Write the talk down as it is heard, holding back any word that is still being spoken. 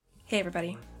Hey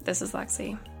everybody, this is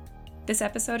Lexi. This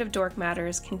episode of Dork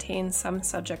Matters contains some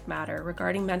subject matter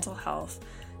regarding mental health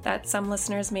that some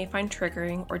listeners may find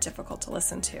triggering or difficult to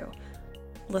listen to.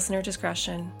 Listener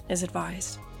discretion is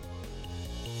advised.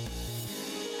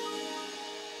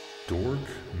 Dork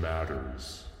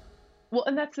Matters. Well,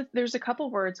 and there's a couple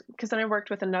words, because then I worked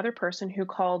with another person who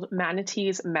called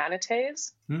manatees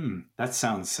manatees. That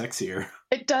sounds sexier.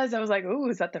 It does. I was like, ooh,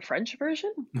 is that the French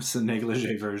version? It's the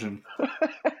negligee version.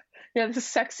 Yeah, this is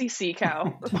sexy sea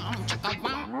cow.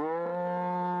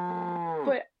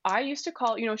 But I used to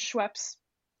call, Schweppes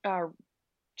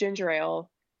ginger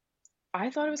ale,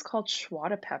 I thought it was called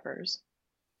Schwada peppers.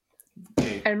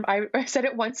 Okay. And I said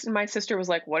it once, and my sister was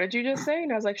like, what did you just say? And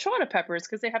I was like, Schwada peppers,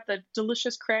 because they have the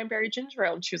delicious cranberry ginger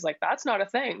ale. And she was like, that's not a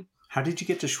thing. How did you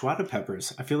get to Schwada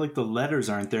peppers? I feel like the letters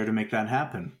aren't there to make that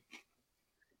happen.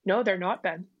 No, they're not,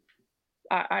 Ben.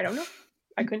 I don't know.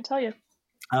 I couldn't tell you.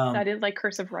 I didn't like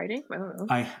cursive writing. I don't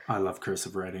know. I love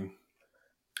cursive writing.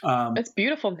 It's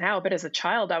beautiful now, but as a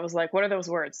child, I was like, what are those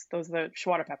words? Those are the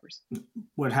Schwada peppers.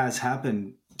 What has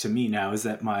happened to me now is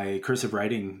that my cursive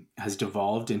writing has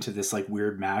devolved into this like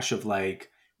weird mash of like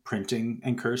printing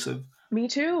and cursive. Me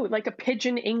too. Like a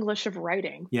pidgin English of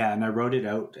writing. Yeah. And I wrote it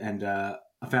out, and a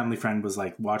family friend was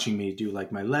like watching me do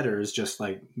like my letters, just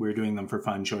like we were doing them for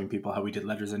fun, showing people how we did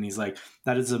letters. And he's like,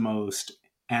 that is the most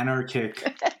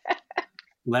anarchic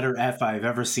letter F I've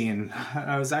ever seen.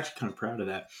 I was actually kind of proud of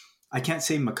that. I can't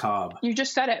say macabre. You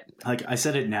just said it. Like I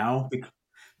said it now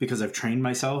because I've trained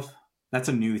myself. That's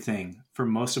a new thing. For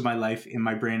most of my life in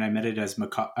my brain, I meant it as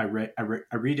macabre. I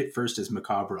read it first as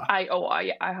macabre. I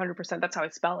 100%. That's how I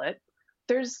spell it.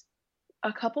 There's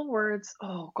a couple words.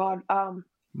 Oh God.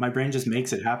 My brain just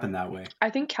makes it happen that way.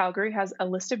 I think Calgary has a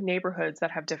list of neighborhoods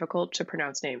that have difficult to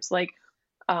pronounce names. Like,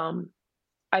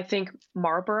 I think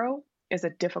Marlborough is a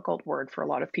difficult word for a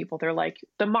lot of people. They're like,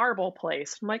 the marble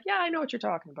place. I'm like, yeah, I know what you're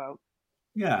talking about.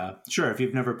 Yeah, sure. If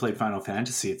you've never played Final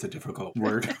Fantasy, it's a difficult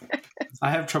word.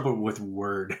 I have trouble with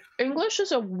word. English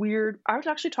is a weird... I was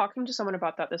actually talking to someone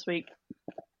about that this week.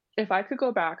 If I could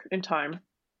go back in time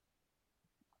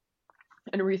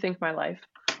and rethink my life,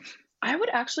 I would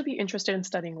actually be interested in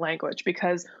studying language,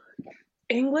 because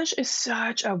English is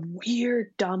such a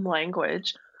weird, dumb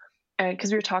language. And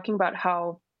because we were talking about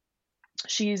how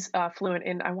she's fluent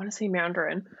in, I want to say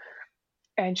Mandarin.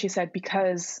 And she said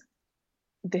because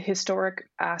the historic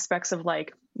aspects of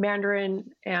like Mandarin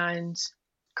and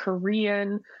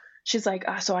Korean, she's like,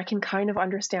 so I can kind of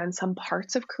understand some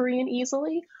parts of Korean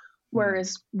easily,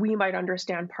 whereas we might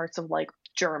understand parts of like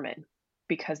German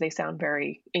because they sound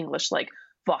very English, like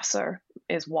Wasser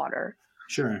is water.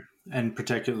 Sure. And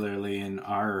particularly in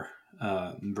our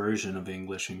version of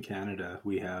English in Canada,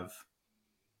 we have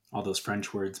all those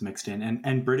French words mixed in,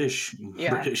 and British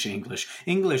English.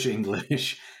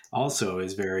 English also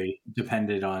is very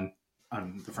dependent on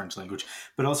the French language.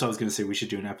 But also I was going to say we should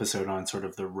do an episode on sort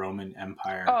of the Roman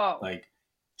Empire, like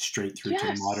straight through to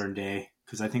the modern day,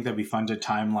 because I think that'd be fun to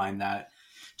timeline that,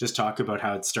 just talk about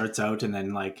how it starts out and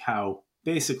then like how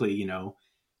basically,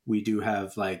 we do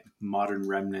have like modern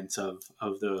remnants of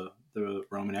the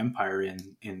Roman Empire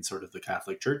in sort of the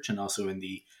Catholic Church, and also in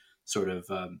the sort of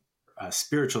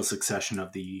spiritual succession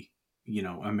of the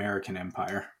American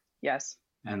Empire. Yes.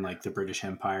 And like the British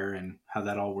Empire and how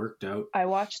that all worked out. I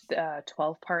watched the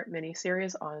 12-part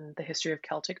miniseries on the history of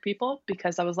Celtic people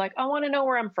because I was like, I want to know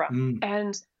where I'm from.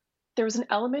 And there was an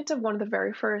element of one of the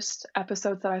very first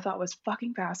episodes that I thought was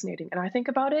fucking fascinating, and I think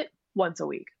about it once a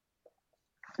week.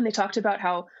 And they talked about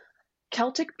how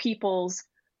Celtic peoples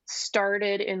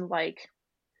started in like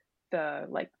the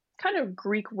like kind of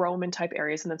Greek Roman type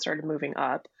areas and then started moving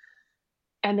up.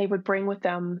 And they would bring with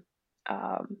them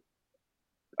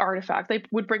artifact. They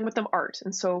would bring with them art.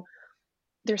 And so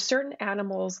there's certain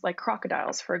animals like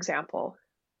crocodiles, for example.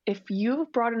 If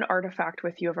you've brought an artifact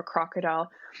with you of a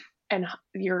crocodile and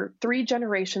you're 3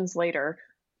 generations later,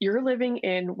 you're living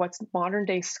in what's modern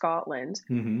day Scotland,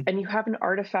 and you have an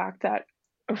artifact that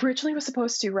originally was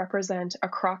supposed to represent a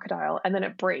crocodile and then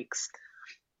it breaks.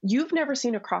 You've never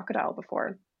seen a crocodile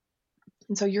before.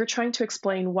 And so you're trying to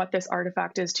explain what this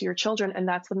artifact is to your children. And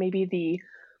that's maybe the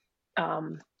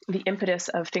impetus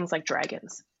of things like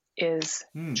dragons, is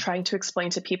trying to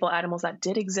explain to people animals that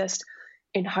did exist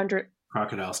in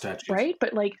crocodile statues. Right.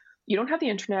 But like, you don't have the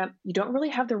internet. You don't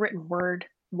really have the written word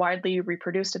widely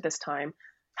reproduced at this time.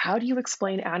 How do you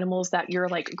explain animals that your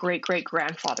like great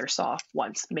grandfather saw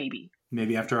once? Maybe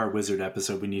after our wizard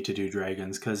episode, we need to do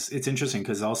dragons, because it's interesting.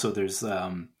 Because also there's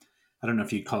I don't know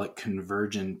if you'd call it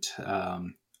convergent.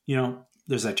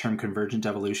 There's that term convergent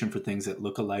evolution for things that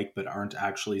look alike but aren't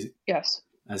actually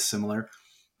as similar.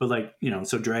 But like,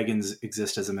 so dragons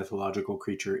exist as a mythological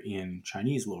creature in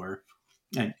Chinese lore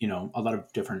and, a lot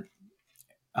of different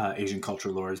Asian culture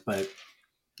lores. But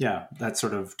yeah, that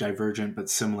sort of divergent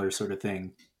but similar sort of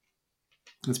thing.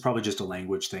 It's probably just a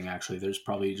language thing, actually. There's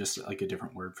probably just like a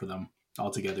different word for them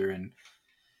altogether. And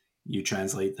you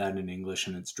translate that in English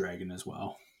and it's dragon as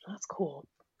well. That's cool.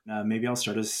 Maybe I'll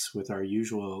start us with our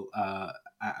usual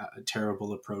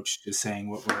terrible approach to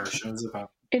saying what our show's about.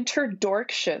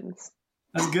 Interdorctions.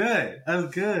 That's good.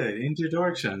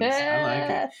 Interdorctions. I like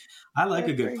it. I like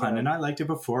a good pun, and I liked it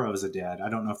before I was a dad. I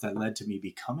don't know if that led to me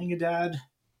becoming a dad.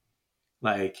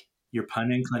 Like your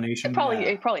pun inclination.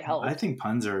 It probably helped. I think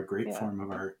puns are a great form of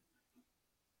art.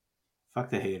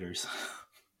 Fuck the haters.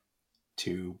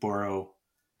 To borrow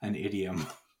an idiom.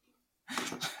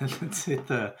 Let's hit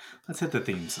the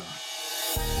theme song.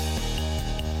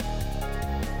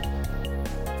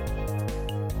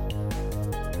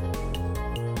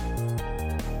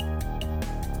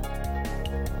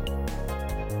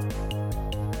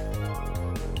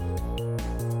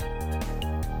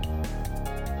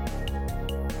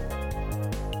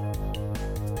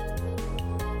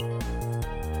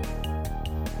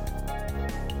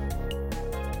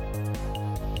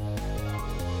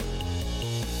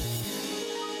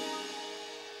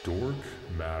 Dork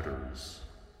Matters.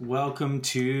 Welcome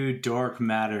to Dork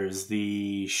Matters,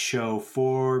 the show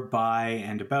for, by,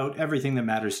 and about everything that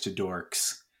matters to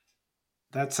dorks.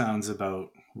 That sounds about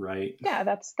right. Yeah,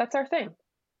 that's our thing.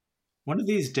 One of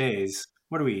these days,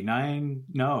 what are we, 9?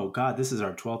 No, God, this is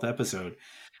our 12th episode.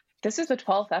 This is the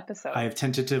 12th episode. I have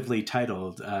tentatively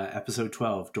titled episode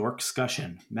 12,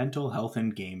 Dorkscussion, Mental Health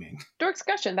and Gaming.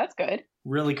 Dorkscussion, that's good.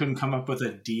 Really couldn't come up with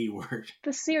a D word.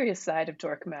 The serious side of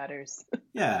Dork Matters.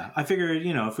 Yeah, I figured,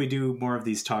 if we do more of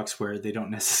these talks where they don't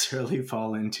necessarily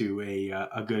fall into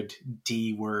a good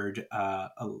D word, a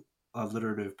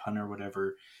alliterative pun or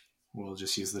whatever, we'll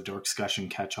just use the Dorkscussion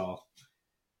catch-all.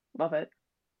 Love it.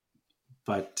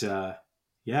 But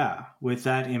yeah, with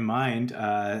that in mind,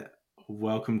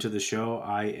 welcome to the show.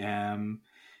 I am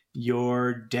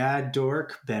your dad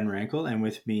dork, Ben Rankle, and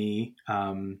with me,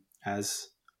 as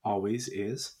always,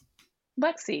 is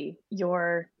Lexi,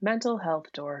 your mental health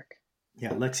dork.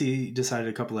 Yeah, Lexi decided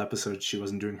a couple episodes she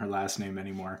wasn't doing her last name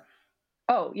anymore.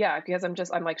 Oh, yeah, because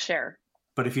I'm like Cher.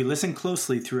 But if you listen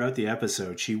closely throughout the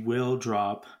episode, she will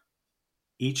drop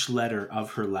each letter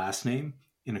of her last name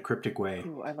in a cryptic way.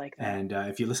 Ooh, I like that. And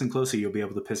if you listen closely, you'll be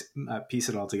able to piece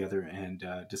it all together and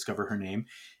discover her name,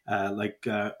 like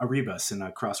a rebus in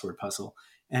a crossword puzzle.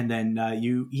 And then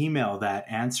you email that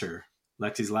answer,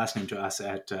 Lexi's last name, to us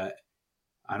at,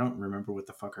 I don't remember what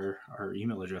the fuck our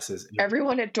email address is.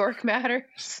 Everyone at Dork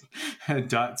Matters.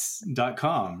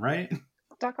 .com, right?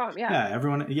 .com, yeah. Yeah,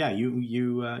 everyone. Yeah,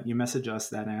 you message us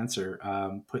that answer,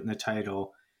 put in the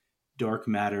title Dork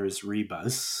Matters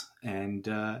Rebus,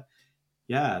 and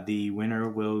yeah, the winner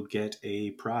will get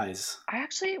a prize.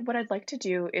 What I'd like to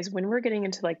do is when we're getting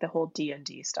into like the whole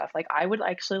D&D stuff, like I would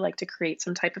actually like to create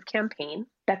some type of campaign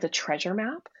that's a treasure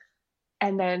map.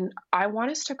 And then I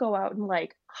want us to go out and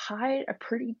like hide a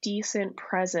pretty decent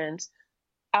present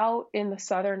out in the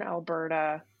southern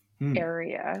Alberta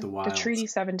area, the Treaty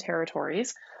 7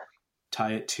 territories.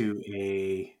 Tie it to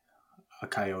a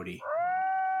coyote.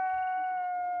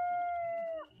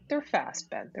 They're fast,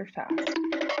 Ben. They're fast.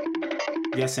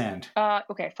 Yes, and?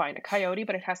 Okay, fine. A coyote,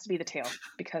 but it has to be the tail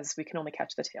because we can only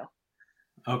catch the tail.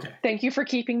 Okay. Thank you for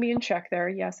keeping me in check there.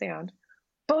 Yes, and?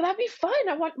 But that'd be fun.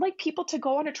 I want like people to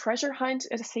go on a treasure hunt,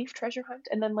 a safe treasure hunt,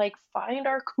 and then like find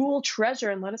our cool treasure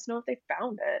and let us know if they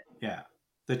found it. Yeah.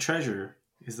 The treasure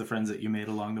is the friends that you made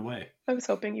along the way. I was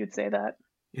hoping you'd say that.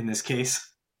 In this case,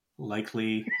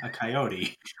 likely a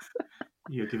coyote.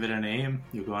 You'll give it a name.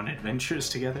 You'll go on adventures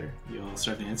together. You'll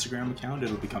start an Instagram account.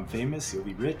 It'll become famous. You'll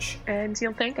be rich. And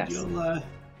you'll thank us.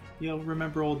 You'll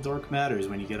remember old Dork Matters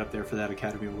when you get up there for that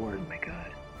Academy Award. Oh my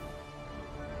God.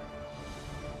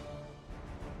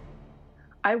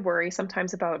 I worry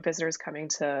sometimes about visitors coming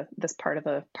to this part of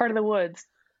the woods,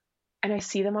 and I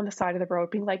see them on the side of the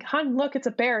road being like, "Hun, look, it's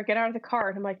a bear. Get out of the car."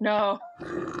 And I'm like, "No,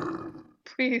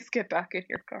 please get back in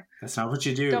your car." That's not what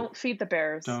you do. Don't feed the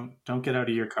bears. Don't get out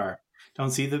of your car.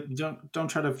 Don't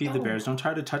try to feed the bears. Don't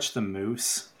try to touch the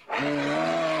moose.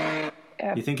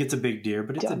 You think it's a big deer,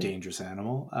 but it's a dangerous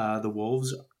animal. The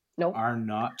wolves are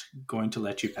not going to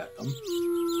let you pet them.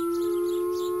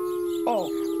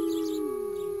 Oh.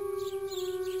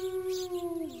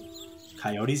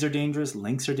 Coyotes are dangerous.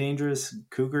 Lynx are dangerous.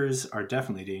 Cougars are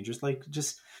definitely dangerous. Like,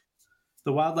 just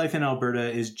the wildlife in Alberta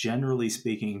is, generally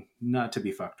speaking, not to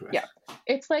be fucked with. Yeah.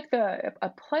 It's like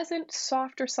a pleasant,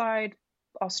 softer side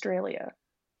Australia.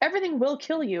 Everything will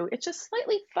kill you. It's just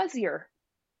slightly fuzzier.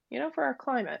 for our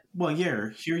climate. Well,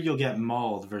 here you'll get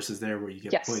mauled versus there where you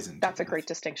get poisoned. That's a great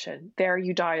distinction. There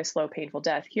you die a slow, painful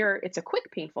death. Here it's a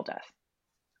quick, painful death.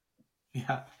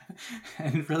 Yeah.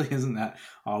 And it really isn't that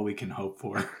all we can hope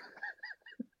for.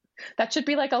 That should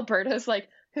be like Alberta's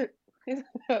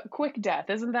quick death.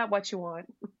 Isn't that what you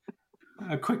want?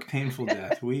 A quick, painful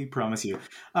death. We promise you.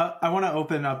 I want to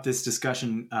open up this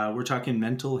discussion. We're talking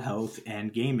mental health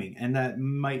and gaming, and that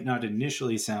might not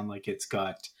initially sound like it's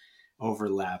got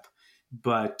overlap,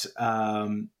 but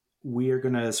we are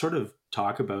going to sort of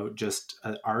talk about just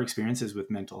our experiences with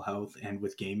mental health and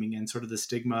with gaming and sort of the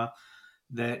stigma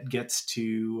that gets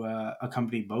to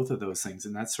accompany both of those things.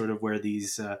 And that's sort of where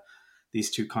these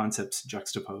two concepts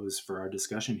juxtapose for our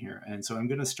discussion here. And so I'm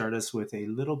going to start us with a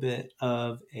little bit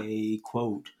of a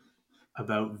quote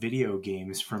about video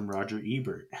games from Roger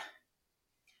Ebert.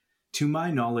 To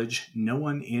my knowledge, no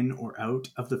one in or out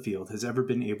of the field has ever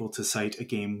been able to cite a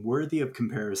game worthy of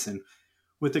comparison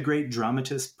with the great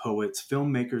dramatists, poets,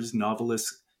 filmmakers,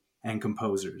 novelists, and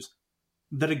composers.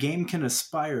 That a game can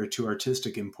aspire to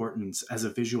artistic importance as a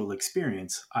visual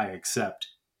experience, I accept.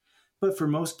 But for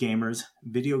most gamers,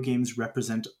 video games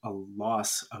represent a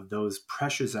loss of those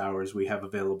precious hours we have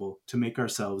available to make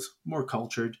ourselves more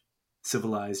cultured,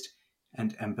 civilized,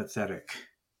 and empathetic.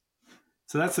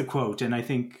 So that's the quote, and I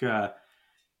think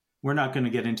we're not going to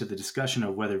get into the discussion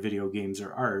of whether video games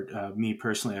are art. Me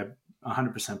personally, I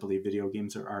 100% believe video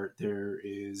games are art. There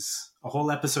is a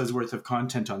whole episode's worth of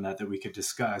content on that we could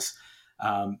discuss.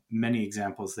 Many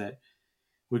examples that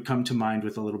would come to mind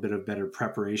with a little bit of better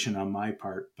preparation on my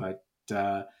part, but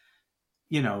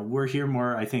we're here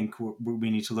more. I think we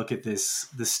need to look at the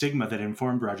stigma that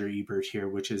informed Roger Ebert here,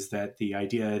 which is that the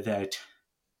idea that,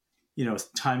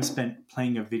 time spent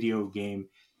playing a video game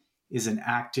is an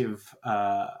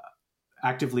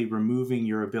actively removing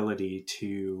your ability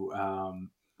to,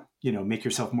 make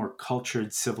yourself more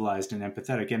cultured, civilized, and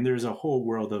empathetic. And there's a whole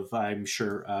world of, I'm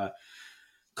sure,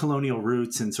 colonial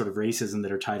roots and sort of racism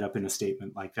that are tied up in a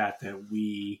statement like that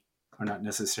we are not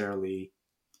necessarily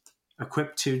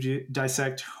equipped to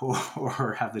dissect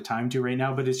or have the time to right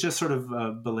now, but it's just sort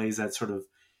of belays that sort of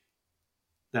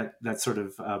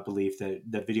belief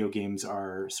that video games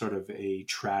are sort of a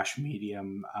trash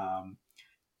medium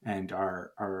and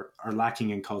are lacking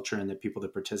in culture, and that people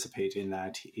that participate in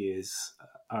that is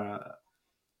an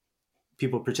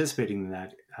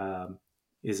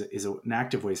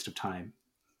active waste of time.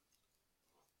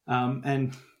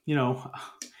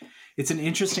 It's an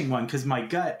interesting one because my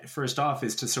gut, first off,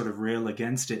 is to sort of rail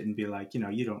against it and be like, you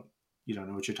don't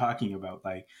know what you're talking about.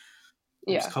 Like,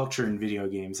 there's culture in video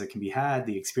games that can be had.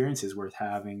 The experience is worth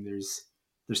having. There's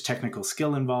technical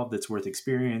skill involved that's worth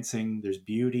experiencing. There's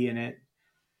beauty in it.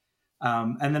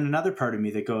 And then another part of me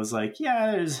that goes like,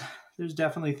 there's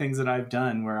definitely things that I've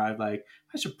done where I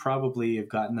should probably have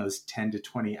gotten those 10 to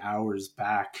 20 hours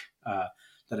back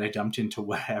that I dumped into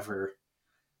whatever,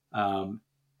 and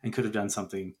could have done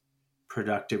something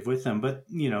productive with them. But,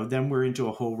 then we're into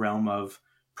a whole realm of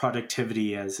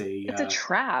productivity as it's a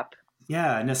trap.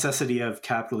 Yeah, a necessity of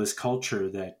capitalist culture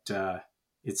that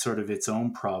it's sort of its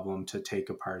own problem to take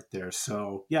apart there.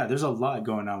 So, there's a lot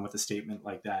going on with a statement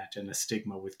like that and a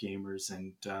stigma with gamers.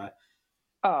 And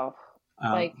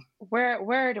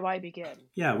where do I begin?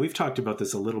 Yeah, we've talked about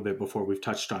this a little bit before. We've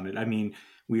touched on it. I mean,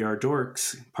 we are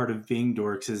dorks. Part of being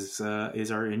dorks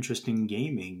is our interest in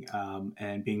gaming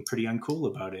and being pretty uncool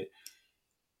about it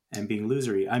and being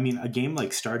losery. I mean, a game like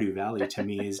Stardew Valley to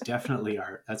me is definitely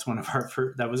art. That's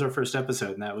that was our first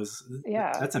episode, and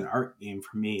that's an art game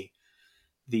for me.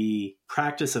 The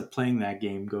practice of playing that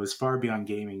game goes far beyond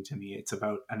gaming to me. It's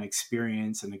about an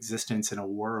experience, an existence in a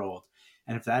world.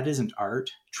 And if that isn't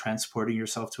art, transporting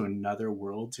yourself to another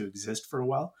world to exist for a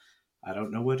while, I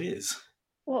don't know what is.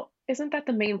 Well, isn't that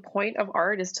the main point of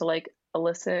art, is to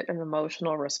elicit an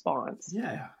emotional response?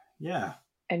 Yeah.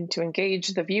 And to engage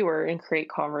the viewer and create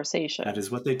conversation. That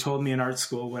is what they told me in art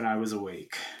school when I was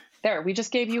awake. There, we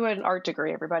just gave you an art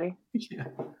degree, everybody. Yeah.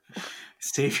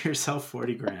 Save yourself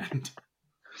 $40,000.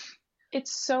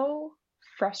 It's so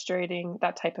frustrating,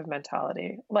 that type of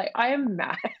mentality. I am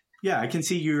mad. Yeah, I can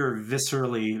see you're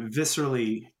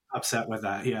viscerally upset with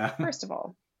that. Yeah. First of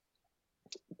all,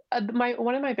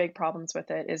 one of my big problems with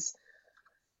it is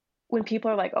when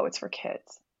people are like, "Oh, it's for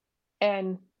kids,"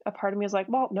 and a part of me is like,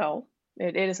 "Well, no,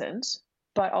 it isn't."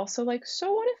 But also,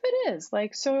 so what if it is?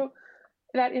 So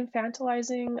that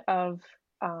infantilizing of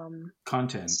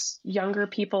content, younger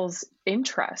people's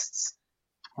interests,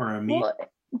 or a me. Well,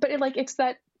 but it's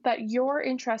that your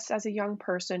interests as a young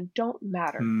person don't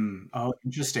matter. Oh,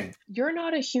 interesting. You're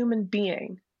not a human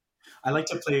being. I like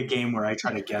to play a game where I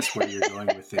try to guess where you're going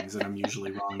with things, and I'm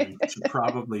usually wrong and should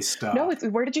probably stop. No,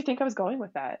 where did you think I was going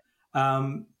with that?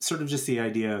 Sort of just the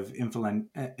idea of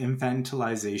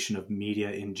infantilization of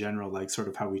media in general, like sort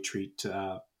of how we treat,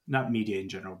 not media in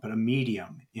general, but a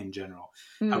medium in general,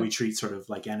 how we treat sort of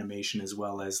like animation as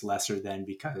well as lesser than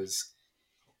because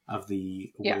of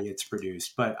the way it's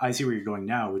produced. But I see where you're going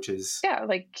now, which is... Yeah,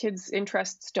 like kids'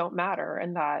 interests don't matter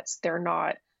and that they're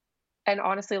not... And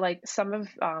honestly, like some of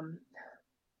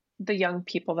the young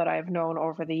people that I've known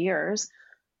over the years,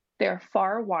 they're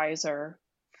far wiser,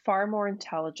 far more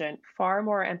intelligent, far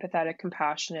more empathetic,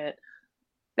 compassionate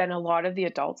than a lot of the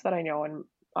adults that I know in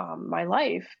my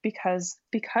life because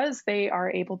they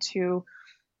are able to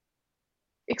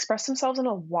express themselves in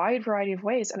a wide variety of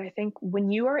ways. And I think when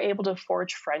you are able to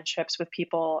forge friendships with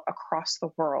people across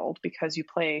the world because you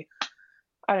play,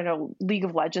 I don't know, League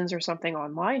of Legends or something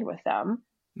online with them,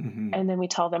 and then we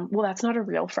tell them, well, that's not a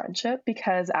real friendship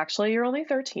because actually you're only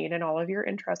 13 and all of your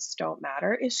interests don't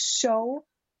matter, is so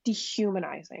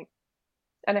dehumanizing.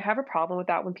 And I have a problem with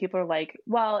that when people are like,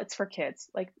 well, it's for kids.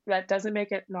 Like, that doesn't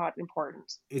make it not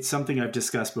important. It's something I've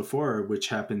discussed before, which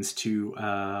happens to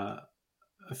a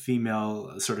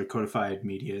female sort of codified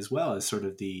media as well, as sort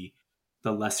of the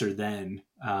lesser than,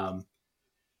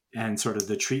 and sort of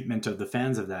the treatment of the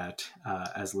fans of that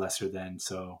as lesser than.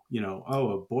 So, you know,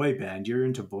 oh, a boy band, you're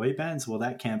into boy bands? Well,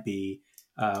 that can't be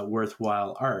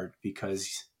worthwhile art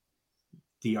because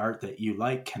the art that you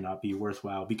like cannot be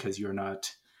worthwhile because you're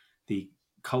not the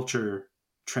culture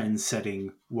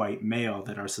trend-setting white male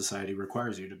that our society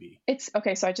requires you to be. It's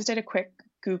okay. So I just did a quick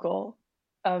Google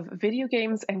of video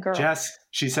games and girls. Jess,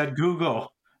 she said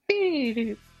Google.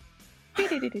 No,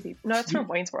 that's from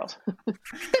Wayne's World.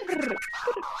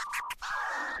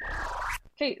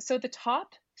 Okay, so the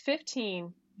top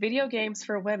 15 video games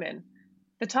for women.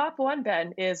 The top one,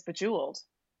 Ben, is Bejeweled.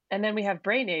 And then we have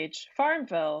Brain Age,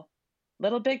 Farmville,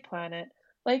 Little Big Planet.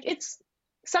 Like, it's...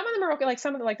 Some of them are okay. Like,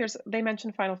 some of them, like, they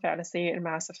mentioned Final Fantasy and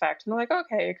Mass Effect. And they're like,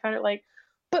 okay, kind of like...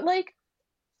 But, like,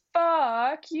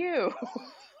 fuck you.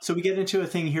 So we get into a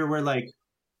thing here where, like,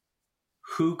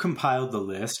 who compiled the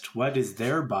list? What is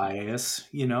their bias?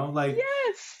 You know, like...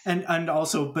 Yes! And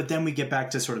also, but then we get back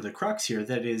to sort of the crux here.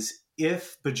 That is,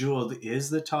 if Bejeweled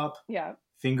is the top,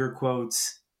 finger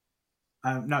quotes...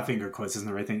 not finger quotes isn't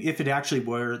the right thing. If it actually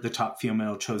were the top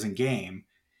female chosen game...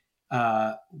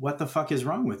 what the fuck is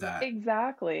wrong with that?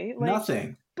 Exactly. Like,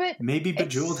 nothing. But maybe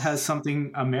Bejeweled has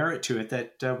something, a merit to it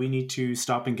that we need to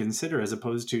stop and consider as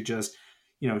opposed to just,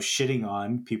 you know, shitting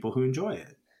on people who enjoy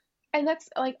it. And that's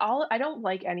like I don't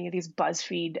like any of these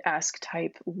BuzzFeed-esque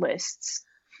type lists.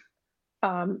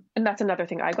 And that's another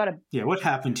thing. Yeah, what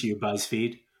happened to you,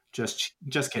 BuzzFeed?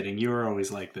 Just kidding. You were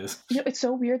always like this. You know, it's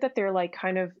so weird that they're like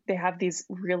they have these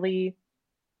really,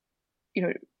 you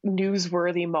know,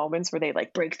 newsworthy moments where they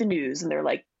like break the news and they're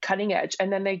like cutting edge, and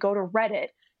then they go to Reddit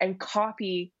and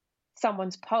copy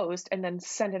someone's post and then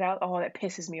send it out. Oh, that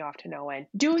pisses me off to no end.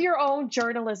 Do your own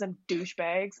journalism,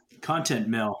 douchebags. Content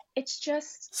mill. It's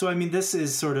just... So, I mean, this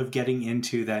is sort of getting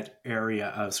into that area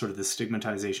of sort of the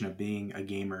stigmatization of being a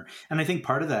gamer. And I think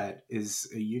part of that is,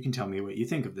 you can tell me what you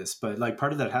think of this, but like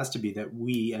part of that has to be that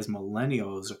we as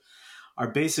millennials are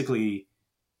basically...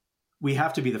 We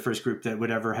have to be the first group that would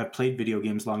ever have played video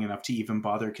games long enough to even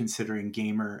bother considering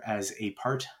gamer as a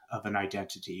part of an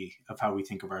identity of how we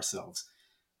think of ourselves.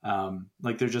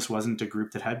 Like there just wasn't a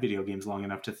group that had video games long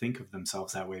enough to think of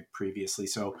themselves that way previously.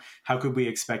 So how could we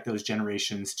expect those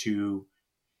generations to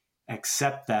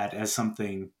accept that as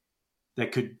something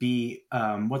that could be,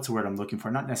 what's the word I'm looking for?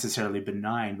 Not necessarily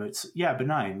benign, but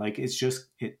benign. Like it's just,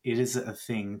 it is a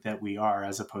thing that we are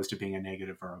as opposed to being a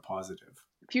negative or a positive.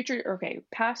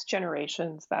 Past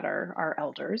generations that are our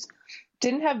elders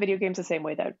didn't have video games the same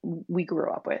way that we grew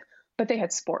up with, but they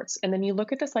had sports. And then you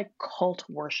look at this like cult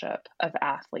worship of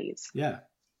athletes. Yeah.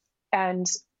 And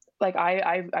like,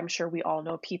 I'm sure we all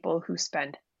know people who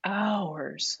spend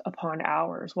hours upon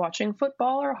hours watching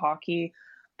football or hockey.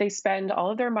 They spend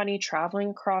all of their money traveling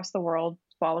across the world,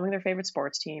 following their favorite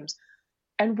sports teams.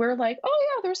 And we're like, oh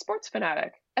yeah, they're a sports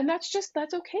fanatic. And that's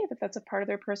okay. That's a part of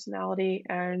their personality.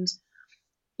 And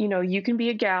you know, you can be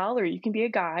a gal or you can be a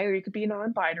guy or you could be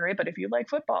non-binary, but if you like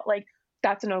football, like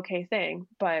that's an okay thing.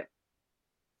 But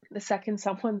the second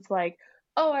someone's like,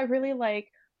 oh, I really like,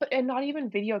 and not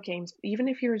even video games, even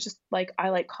if you're just like, I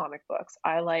like comic books,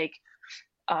 I like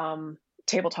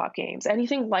tabletop games,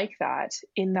 anything like that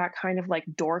in that kind of like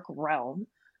dork realm,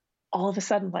 all of a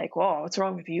sudden like, whoa, what's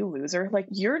wrong with you, loser? Like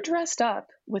you're dressed up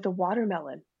with a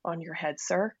watermelon on your head,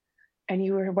 sir, and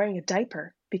you were wearing a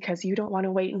diaper. because you don't want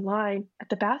to wait in line at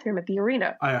the bathroom at the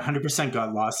arena. I 100%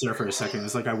 got lost there for a second. It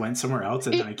was like I went somewhere else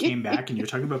and then I came back and you're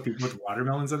talking about people with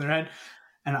watermelons on their head.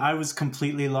 And I was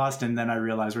completely lost. And then I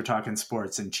realized we're talking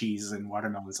sports and cheese and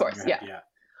watermelons on your head. Yeah.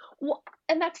 Well,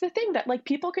 and that's the thing, that like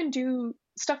people can do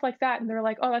stuff like that and they're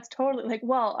like, oh, that's totally like,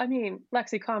 well, I mean,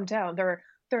 Lexi, calm down. They're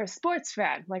a sports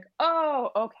fan. Like, oh,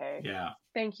 okay. Yeah.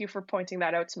 Thank you for pointing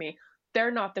that out to me.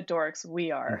 They're not the dorks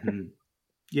we are. Mm-hmm.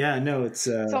 Yeah, no, it's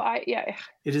it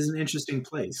is an interesting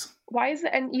place. Why is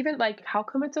it? And even like, how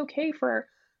come it's okay for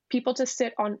people to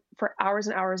sit on for hours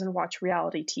and hours and watch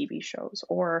reality TV shows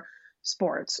or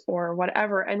sports or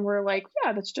whatever? And we're like,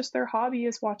 yeah, that's just their hobby,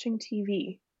 is watching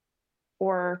TV.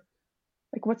 Or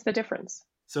like, what's the difference?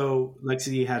 So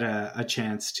Lexi had a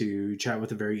chance to chat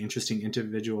with a very interesting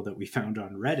individual that we found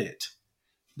on Reddit,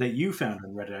 that you found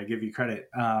on Reddit. I give you credit.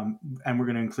 And we're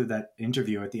going to include that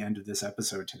interview at the end of this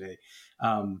episode today.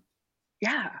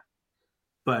 Yeah.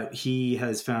 But he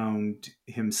has found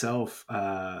himself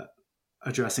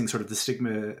addressing sort of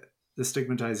the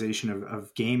stigmatization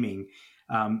of gaming,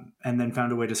 and then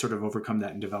found a way to sort of overcome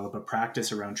that and develop a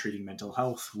practice around treating mental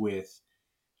health with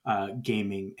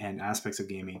gaming and aspects of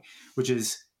gaming, which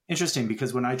is interesting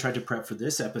because when I tried to prep for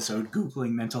this episode,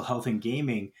 Googling mental health and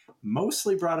gaming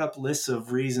mostly brought up lists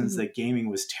of reasons that gaming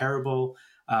was terrible.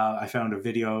 I found a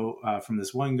video from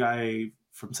this one guy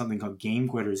from something called Game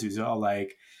Quitters, who's all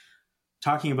like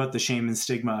talking about the shame and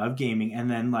stigma of gaming.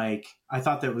 And then like, I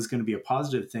thought that was going to be a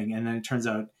positive thing. And then it turns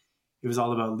out it was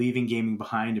all about leaving gaming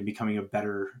behind and becoming a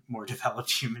better, more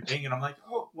developed human being. And I'm like,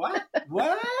 oh, what?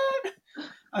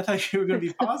 I thought you were going to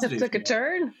be positive. It took a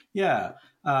turn. Yeah.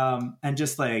 And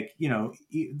just like,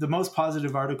 the most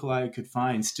positive article I could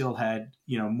find still had,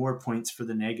 more points for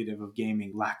the negative of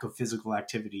gaming: lack of physical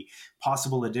activity,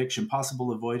 possible addiction,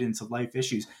 possible avoidance of life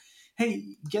issues.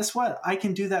 Hey, guess what? I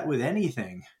can do that with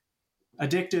anything.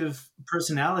 Addictive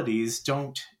personalities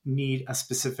don't need a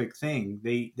specific thing.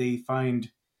 They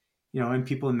find, and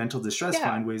people in mental distress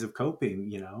find ways of coping,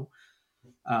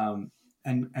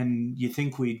 and you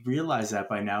think we'd realize that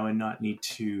by now and not need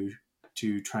to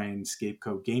try and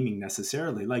scapegoat gaming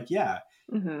necessarily. Like,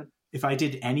 if I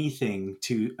did anything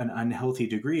to an unhealthy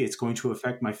degree, it's going to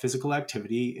affect my physical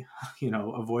activity,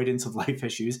 avoidance of life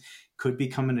issues, could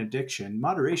become an addiction.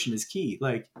 Moderation is key.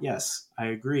 Like, yes, I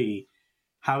agree.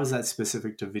 How is that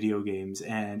specific to video games?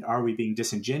 And are we being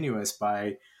disingenuous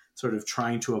by sort of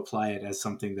trying to apply it as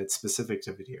something that's specific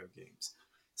to video games?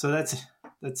 So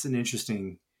that's an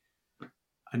interesting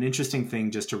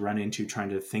thing just to run into, trying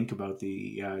to think about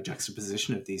the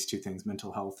juxtaposition of these two things: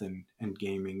 mental health and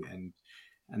gaming, and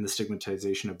the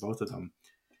stigmatization of both of them.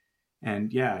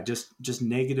 And just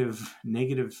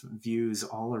negative views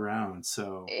all around.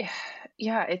 So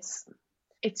yeah, it's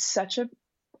such a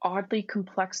oddly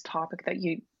complex topic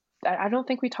that I don't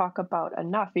think we talk about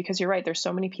enough, because you're right. There's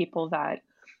so many people that,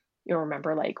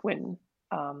 remember like when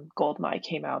Goldeneye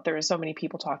came out, there were so many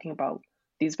people talking about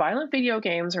these violent video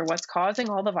games are what's causing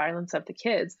all the violence of the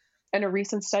kids. And a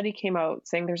recent study came out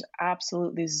saying there's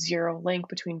absolutely zero link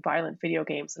between violent video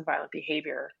games and violent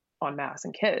behavior en masse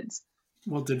in kids.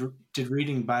 Well, did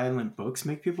reading violent books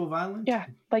make people violent? Yeah.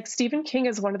 Like Stephen King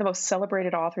is one of the most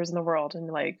celebrated authors in the world. And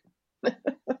like,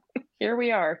 here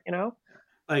we are,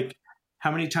 Like,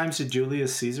 how many times did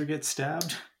Julius Caesar get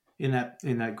stabbed in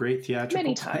that great theatrical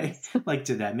Many play? times. Like,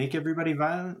 did that make everybody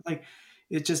violent? Like,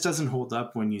 it just doesn't hold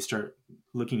up when you start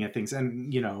looking at things.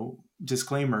 And,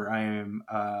 disclaimer, I am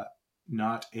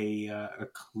not a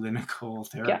clinical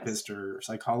therapist or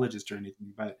psychologist or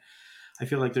anything, but I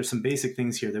feel like there's some basic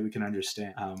things here that we can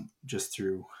understand just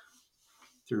through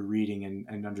reading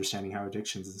and understanding how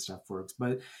addictions and stuff works.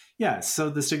 But yeah, so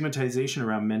the stigmatization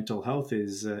around mental health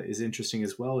is interesting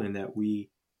as well, in that we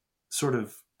sort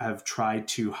of have tried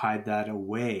to hide that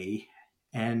away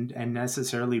and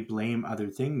necessarily blame other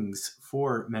things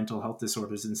for mental health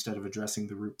disorders instead of addressing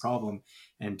the root problem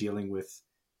and dealing with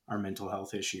our mental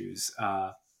health issues.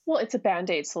 Well, it's a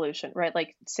Band-Aid solution, right?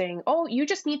 Like saying, oh, you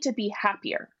just need to be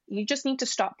happier. You just need to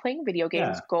stop playing video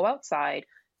games, go outside,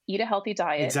 eat a healthy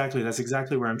diet. Exactly. That's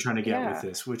exactly where I'm trying to get with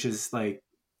this, which is like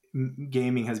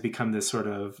gaming has become this sort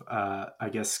of, I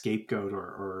guess, scapegoat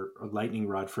or lightning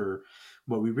rod for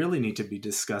what we really need to be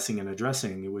discussing and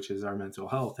addressing, which is our mental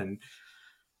health. And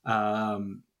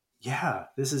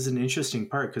this is an interesting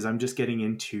part because I'm just getting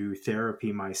into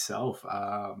therapy myself,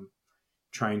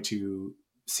 trying to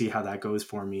see how that goes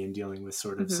for me and dealing with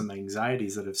sort of some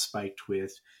anxieties that have spiked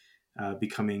with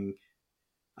becoming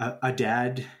a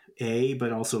dad,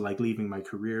 but also like leaving my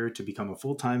career to become a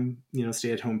full-time,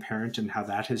 stay-at-home parent, and how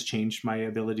that has changed my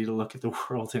ability to look at the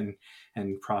world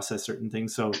and process certain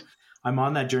things. So I'm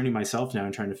on that journey myself now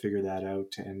and trying to figure that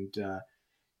out. And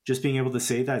just being able to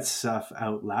say that stuff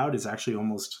out loud is actually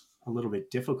almost a little bit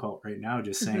difficult right now.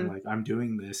 Just saying like, I'm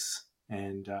doing this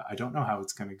and I don't know how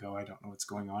it's going to go. I don't know what's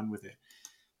going on with it.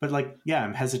 But like, yeah,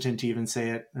 I'm hesitant to even say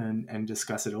it and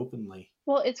discuss it openly.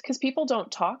 Well, it's because people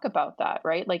don't talk about that,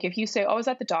 right? Like if you say, oh, I was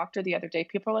at the doctor the other day,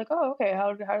 people are like, oh, okay,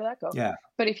 how did that go? Yeah.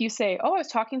 But if you say, oh, I was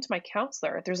talking to my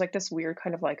counselor, there's like this weird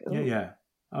kind of like, ooh. Yeah.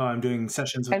 Oh, I'm doing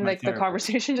sessions with and my like therapist. The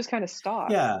conversation just kind of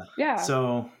stops. Yeah.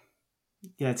 So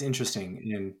yeah, it's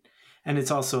interesting. And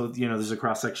it's also, there's a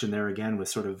cross section there again with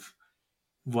sort of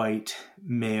white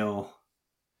male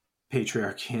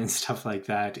patriarchy and stuff like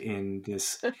that in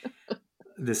this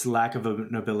this lack of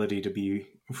an ability to be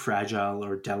fragile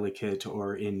or delicate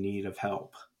or in need of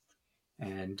help.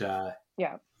 And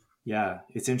yeah,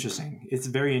 it's interesting. It's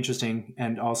very interesting.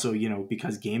 And also,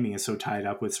 because gaming is so tied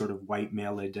up with sort of white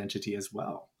male identity as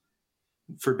well,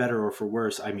 for better or for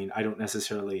worse. I mean, I don't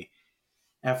necessarily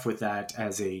F with that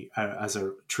as a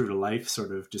true to life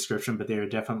sort of description, but they are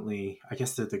definitely, I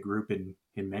guess they're the group in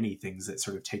many things that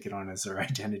sort of take it on as their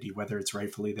identity, whether it's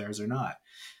rightfully theirs or not.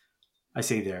 I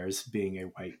say theirs being a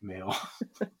white male.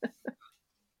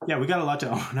 Yeah, we got a lot to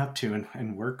own up to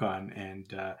and work on. And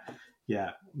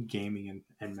gaming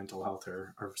and mental health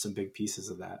are some big pieces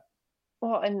of that.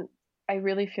 Well, and I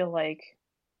really feel like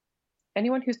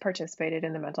anyone who's participated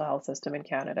in the mental health system in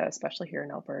Canada, especially here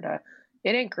in Alberta,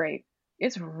 it ain't great.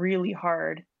 It's really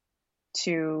hard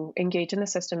to engage in the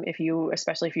system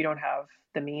especially if you don't have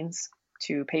the means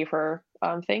to pay for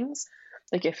things.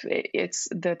 Like if it's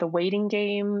the waiting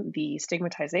game, the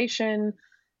stigmatization,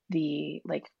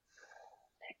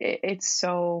 it's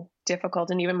so difficult.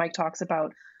 And even Mike talks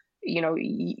about,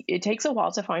 it takes a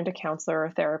while to find a counselor or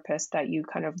therapist that you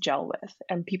kind of gel with.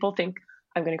 And people think,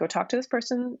 I'm going to go talk to this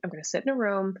person. I'm going to sit in a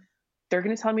room. They're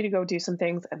going to tell me to go do some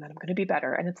things and then I'm going to be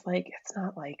better. And it's like, it's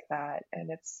not like that. And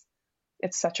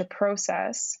it's such a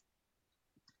process.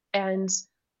 And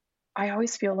I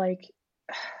always feel like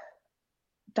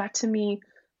that to me,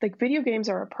 like video games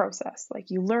are a process. Like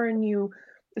you learn,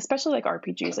 especially like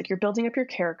RPGs, like you're building up your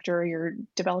character, you're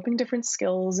developing different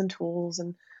skills and tools,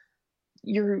 and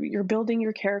you're building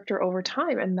your character over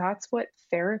time. And that's what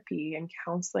therapy and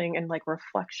counseling and like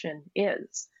reflection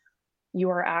is. You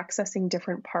are accessing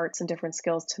different parts and different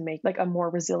skills to make like a more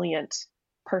resilient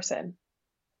person,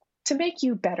 to make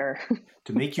you better.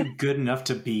 To make you good enough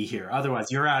to be here. Otherwise,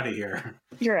 you're out of here.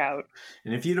 You're out.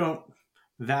 And if you don't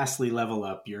vastly level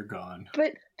up, you're gone.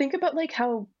 But think about like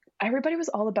how everybody was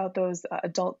all about those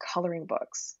adult coloring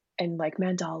books and like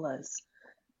mandalas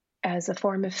as a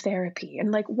form of therapy.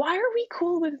 And like, why are we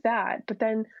cool with that? But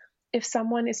then if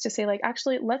someone is to say like,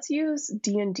 actually, let's use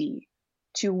D&D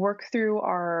to work through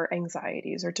our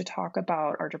anxieties or to talk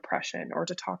about our depression or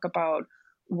to talk about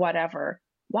whatever,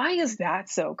 why is that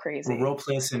so crazy? Or role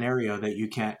play a scenario that you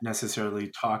can't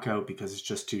necessarily talk out because it's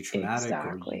just too traumatic.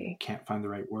 Exactly. Or you can't find the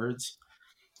right words.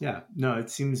 Yeah, no,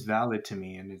 it seems valid to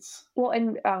me, and it's well.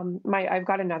 And I've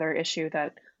got another issue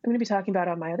that I'm going to be talking about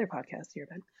on my other podcast here,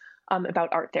 Ben, about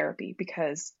art therapy,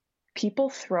 because people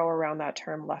throw around that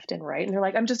term left and right, and they're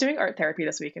like, "I'm just doing art therapy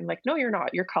this week," and like, no, you're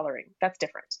not. You're coloring. That's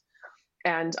different.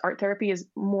 And art therapy is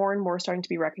more and more starting to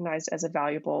be recognized as a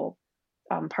valuable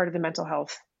part of the mental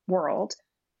health world.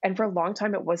 And for a long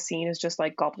time, it was seen as just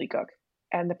like gobbledygook.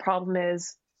 And the problem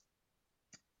is,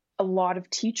 a lot of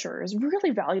teachers,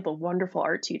 really valuable, wonderful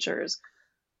art teachers,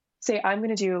 say, I'm going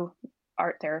to do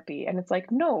art therapy. And it's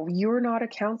like, no, you're not a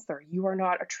counselor. You are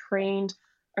not a trained,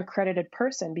 accredited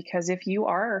person, because if you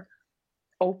are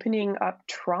opening up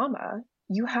trauma,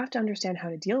 you have to understand how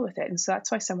to deal with it. And so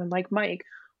that's why someone like Mike,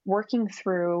 working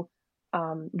through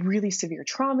really severe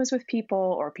traumas with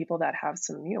people or people that have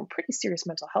some, pretty serious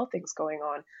mental health things going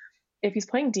on, if he's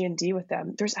playing D&D with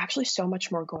them, there's actually so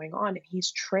much more going on, and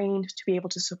he's trained to be able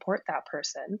to support that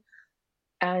person.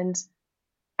 And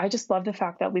I just love the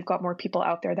fact that we've got more people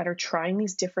out there that are trying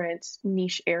these different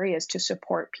niche areas to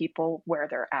support people where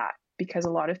they're at, because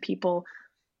a lot of people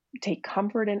take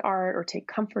comfort in art or take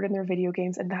comfort in their video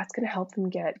games, and that's going to help them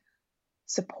get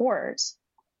support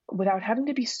without having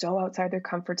to be so outside their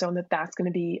comfort zone that that's going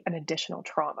to be an additional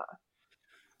trauma.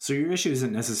 So your issue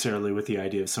isn't necessarily with the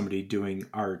idea of somebody doing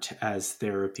art as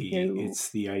therapy. No.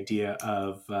 It's the idea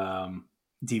of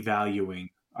devaluing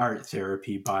art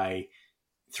therapy by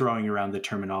throwing around the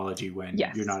terminology when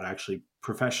you're not actually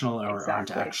professional or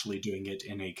aren't actually doing it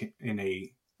in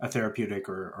a therapeutic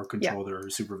or controlled or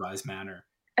supervised manner.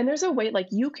 And there's a way, like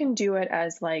you can do it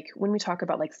as like when we talk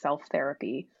about like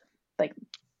self-therapy, like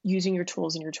using your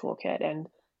tools in your toolkit. And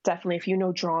definitely,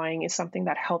 if drawing is something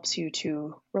that helps you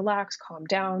to relax, calm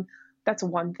down, that's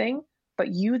one thing.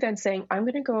 But you then saying, I'm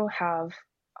going to go have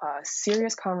a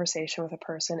serious conversation with a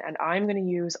person and I'm going to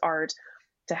use art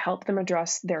to help them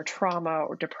address their trauma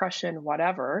or depression,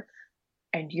 whatever,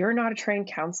 and you're not a trained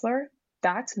counselor,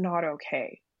 that's not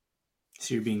okay.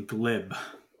 So you're being glib.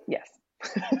 Yes.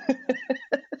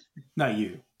 Not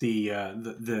you.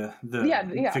 The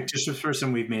fictitious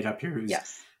person we've made up here who's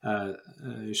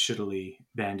shittily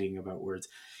banding about words.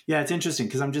 Yeah, it's interesting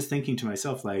because I'm just thinking to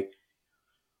myself, like,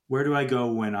 where do I go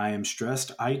when I am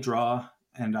stressed? I draw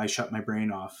and I shut my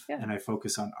brain off and I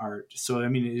focus on art. So, I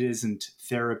mean, it isn't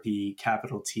therapy,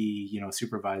 capital T,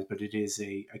 supervised, but it is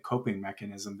a coping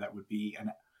mechanism that would be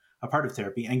a part of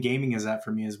therapy. And gaming is that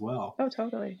for me as well. Oh,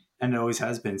 totally. And it always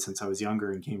has been since I was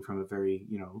younger and came from a very,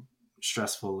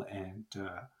 stressful and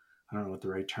I don't know what the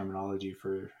right terminology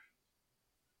for,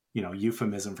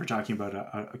 euphemism for talking about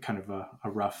a kind of a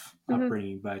rough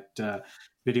upbringing, but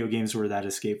video games were that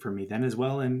escape for me then as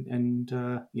well. And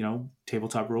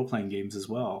tabletop role-playing games as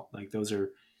well. Like those are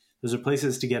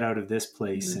places to get out of this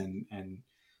place and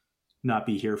not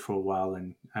be here for a while.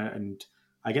 And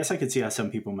I guess I could see how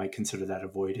some people might consider that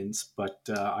avoidance, but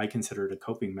I consider it a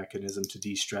coping mechanism to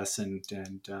de-stress and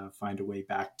find a way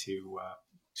back to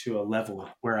a level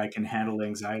where I can handle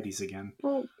anxieties again.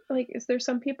 Well, like, is there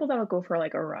some people that'll go for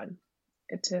like a run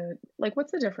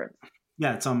what's the difference?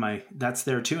 Yeah, that's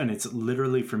there too. And it's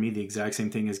literally for me, the exact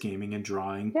same thing as gaming and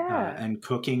drawing and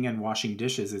cooking and washing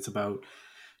dishes. It's about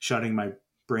shutting my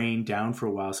brain down for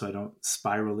a while so I don't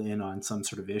spiral in on some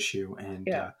sort of issue and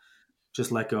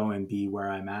just let go and be where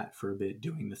I'm at for a bit,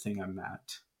 doing the thing I'm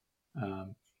at.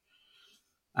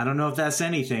 I don't know if that's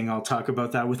anything. I'll talk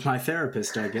about that with my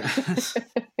therapist, I guess.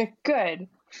 Good.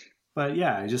 But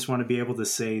yeah, I just want to be able to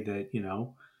say that,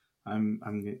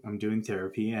 I'm doing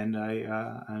therapy and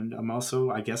and I'm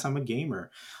also, I guess I'm a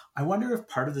gamer. I wonder if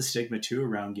part of the stigma too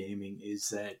around gaming is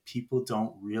that people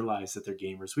don't realize that they're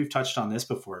gamers. We've touched on this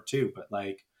before too, but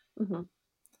like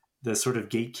the sort of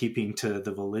gatekeeping to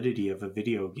the validity of a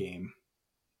video game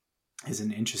is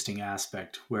an interesting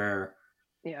aspect where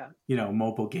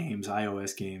mobile games,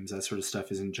 iOS games, that sort of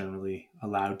stuff isn't generally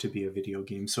allowed to be a video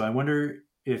game. So I wonder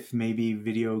if maybe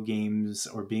video games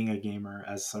or being a gamer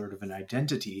as sort of an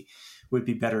identity would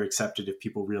be better accepted if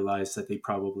people realize that they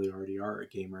probably already are a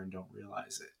gamer and don't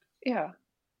realize it. Yeah.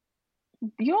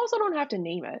 You also don't have to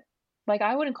name it. Like,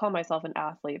 I wouldn't call myself an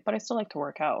athlete, but I still like to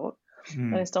work out.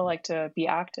 And I still like to be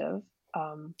active.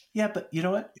 Yeah, but you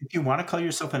know what? If you want to call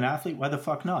yourself an athlete, why the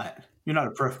fuck not? You're not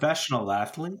a professional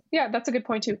athlete. Yeah, that's a good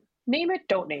point too. Name it,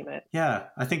 don't name it. Yeah,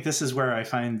 I think this is where I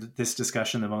find this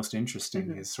discussion the most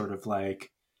interesting is sort of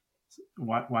like,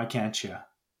 why can't you?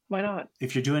 Why not?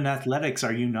 If you're doing athletics,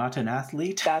 are you not an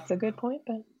athlete? That's a good point,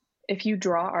 Ben. If you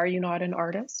draw, are you not an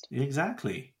artist?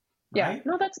 Exactly. Right? Yeah,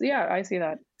 no, I see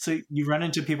that. So you run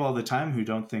into people all the time who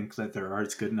don't think that their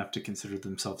art's good enough to consider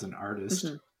themselves an artist.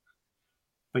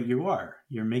 But you're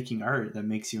making art that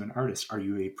makes you an artist. Are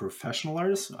you a professional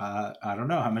artist? I don't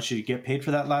know. How much did you get paid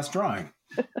for that last drawing?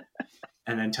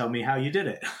 And then tell me how you did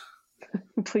it.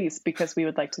 Please, because we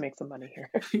would like to make some money here.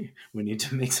 We need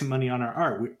to make some money on our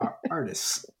art. We are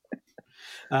artists.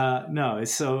 No,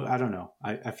 it's so, I don't know.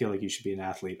 I feel like you should be an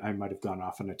athlete. I might have gone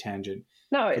off on a tangent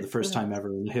for the first time ever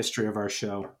in the history of our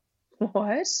show.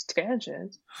 What?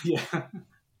 Tangent? Yeah.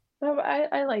 No,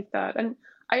 I like that. And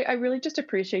I really just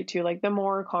appreciate too, like the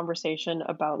more conversation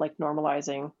about like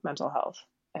normalizing mental health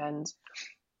and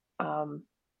to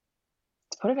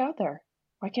put it out there.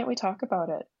 Why can't we talk about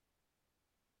it?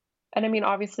 And I mean,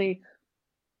 obviously,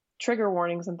 trigger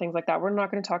warnings and things like that. We're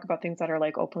not going to talk about things that are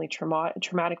like openly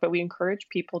traumatic, but we encourage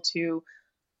people to.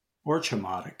 Or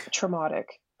traumatic.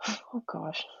 Oh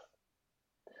gosh.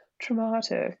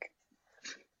 Traumatic.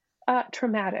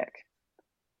 Traumatic.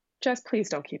 Just please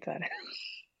don't keep that in.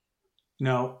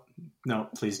 No,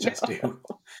 please just do.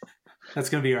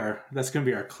 That's gonna be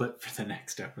our clip for the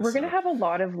next episode. We're gonna have a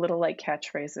lot of little like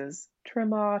catchphrases.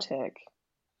 Traumatic.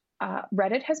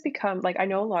 Reddit has become like, I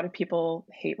know a lot of people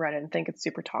hate Reddit and think it's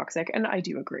super toxic, and I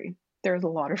do agree. There's a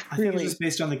lot of really. I think it's just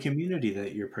based on the community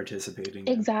that you're participating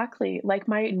in. Exactly. Like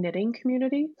my knitting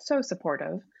community, so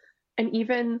supportive, and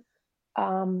even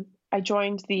I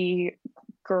joined the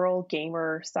Girl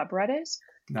Gamer subreddit.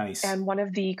 Nice. And one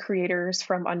of the creators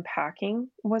from Unpacking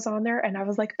was on there, and I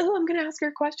was like, oh, I'm going to ask her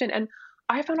a question. And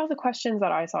I found all the questions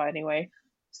that I saw anyway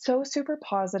so super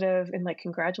positive and like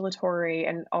congratulatory.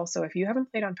 And also, if you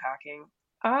haven't played Unpacking,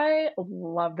 I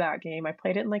love that game. I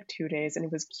played it in like 2 days and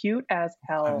it was cute as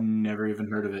hell. I've never even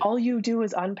heard of it. All you do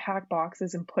is unpack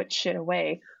boxes and put shit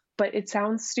away. But it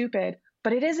sounds stupid,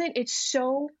 but it isn't. It's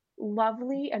so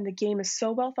lovely, and the game is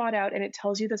so well thought out, and it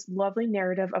tells you this lovely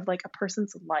narrative of like a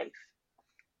person's life.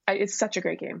 It's such a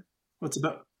great game. Well, it's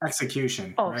about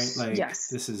execution, Oh, right? Like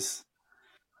yes.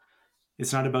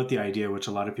 it's not about the idea, which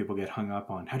a lot of people get hung up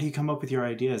on. How do you come up with your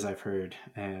ideas? I've heard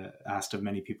asked of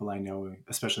many people I know,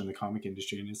 especially in the comic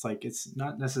industry. And it's like, it's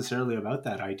not necessarily about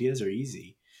that. Ideas are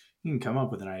easy. You can come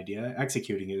up with an idea.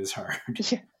 Executing it is hard.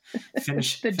 Yeah.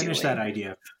 Finish that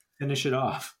idea. Finish it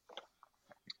off.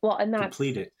 Well, and that's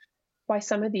complete it. Why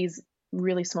some of these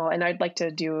really small, and I'd like to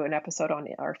do an episode on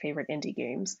our favorite indie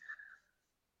games.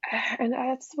 And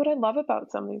that's what I love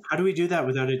about some of these. How do we do that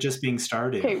without it just being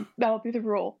Stardew? Okay, that'll be the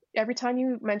rule. Every time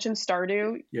you mention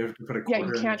Stardew, you have to put a quarter in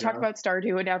the jar. You can't talk about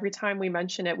Stardew, and every time we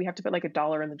mention it, we have to put like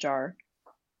 $1 in the jar.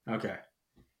 Okay.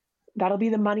 That'll be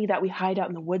the money that we hide out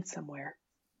in the woods somewhere.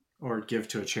 Or give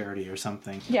to a charity or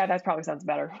something. Yeah, that probably sounds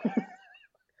better.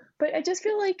 But I just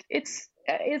feel like it's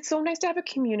so nice to have a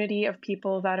community of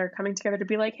people that are coming together to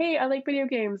be like, hey, I like video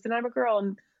games, and I'm a girl,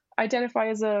 and identify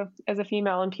as a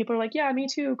female, and people are like, yeah, me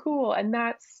too, cool. And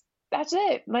that's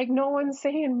it. Like, no one's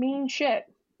saying mean shit,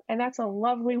 and that's a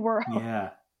lovely world.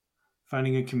 Yeah,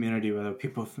 finding a community without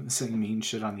people saying mean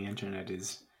shit on the internet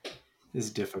is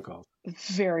difficult. It's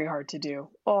very hard to do.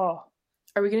 Oh,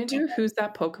 are we gonna do Who's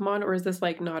That Pokemon, or is this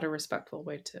like not a respectful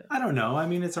way to? I don't know. I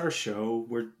mean, it's our show.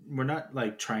 We're not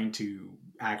like trying to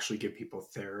actually give people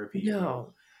therapy.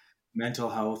 No. Mental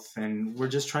health, and we're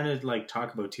just trying to like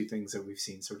talk about two things that we've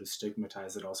seen sort of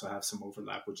stigmatized that also have some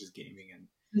overlap, which is gaming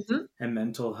and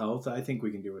mental health. I think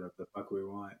we can do whatever the fuck we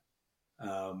want.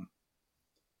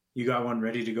 You got one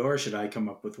ready to go, or should I come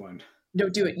up with one? No,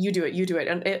 do it. You do it.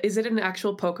 And is it an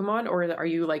actual Pokemon, or are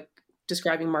you like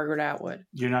describing Margaret Atwood?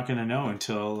 You're not going to know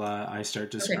until I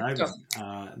start describing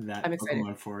that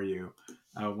Pokemon for you.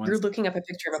 You're looking up a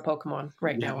picture of a Pokemon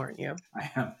now, aren't you? I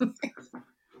am.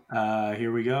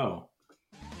 Here we go.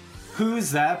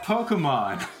 Who's that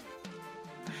Pokemon?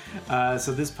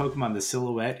 So this Pokemon, the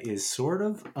silhouette is sort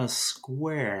of a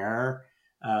square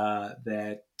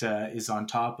that is on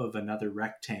top of another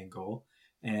rectangle,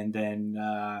 and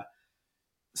then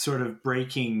sort of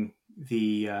breaking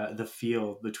the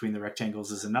field between the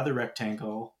rectangles is another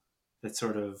rectangle that's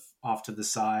sort of off to the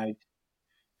side,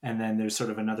 and then there's sort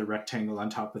of another rectangle on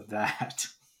top of that.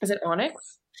 Is it Onix?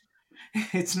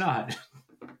 It's not.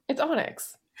 It's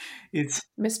Onix. It's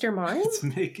Mr. Mime?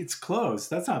 It's close.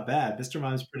 That's not bad. Mr.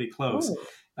 Mime's pretty close.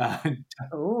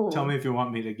 Tell me if you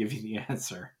want me to give you the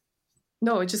answer.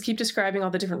 No, just keep describing all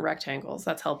the different rectangles.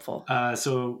 That's helpful.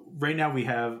 So right now we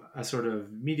have a sort of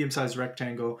medium-sized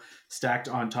rectangle stacked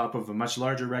on top of a much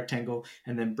larger rectangle,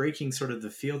 and then breaking sort of the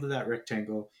field of that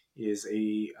rectangle is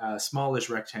a smallish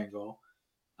rectangle.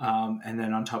 And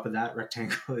then on top of that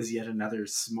rectangle is yet another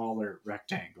smaller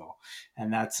rectangle.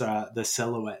 And that's the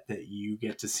silhouette that you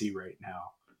get to see right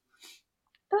now.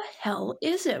 The hell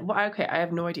is it? Well, okay, I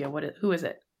have no idea. Who is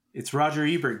it? It's Roger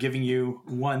Ebert giving you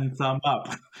one thumb up.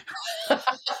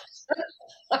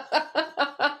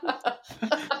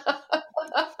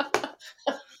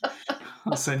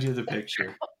 I'll send you the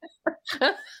picture.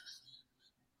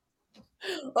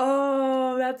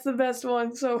 Oh, that's the best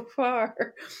one so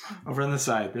far. Over on the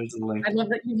side, there's a link. I love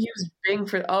that you've used Bing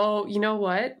for. Oh, you know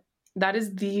what? That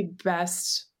is the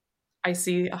best. I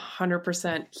see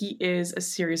 100%. He is a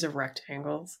series of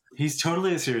rectangles. He's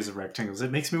totally a series of rectangles.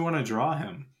 It makes me want to draw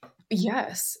him.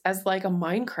 Yes, as like a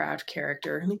Minecraft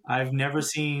character. I've never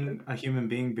seen a human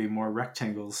being be more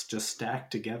rectangles just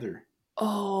stacked together.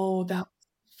 Oh, that was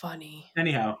funny.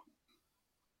 Anyhow,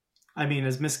 I mean,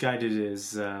 as misguided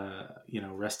as,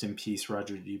 rest in peace,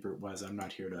 Roger Ebert was, I'm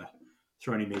not here to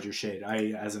throw any major shade.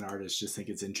 I, as an artist, just think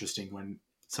it's interesting when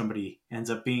somebody ends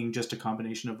up being just a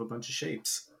combination of a bunch of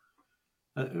shapes.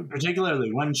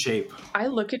 Particularly one shape. I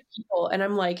look at people and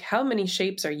I'm like, how many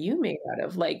shapes are you made out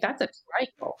of? Like, that's a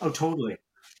triangle. Oh, totally.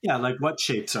 Yeah, like what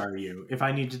shapes are you? If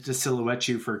I needed to silhouette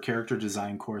you for a character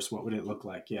design course, what would it look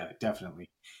like? Yeah, definitely.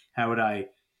 How would I,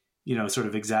 sort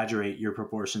of exaggerate your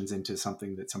proportions into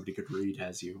something that somebody could read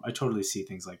as you? I totally see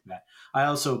things like that. I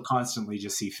also constantly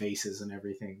just see faces and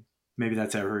everything. Maybe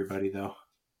that's everybody, though.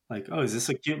 Like, oh, is this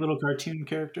a cute little cartoon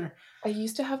character? I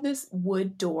used to have this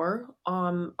wood door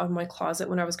on my closet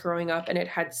when I was growing up, and it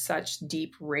had such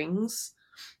deep rings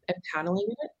and paneling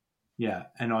in it. Yeah,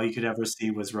 and all you could ever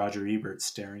see was Roger Ebert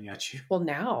staring at you. Well,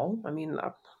 now, I mean,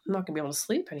 I'm not going to be able to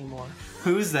sleep anymore.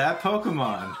 Who's that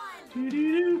Pokemon?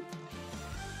 Doo-doo-doo.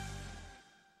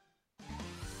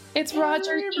 It's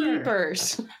Roger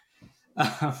Ebert.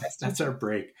 That's our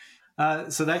break.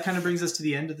 So that kind of brings us to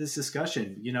the end of this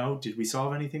discussion. Did we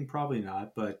solve anything? Probably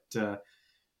not. But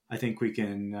I think we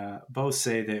can both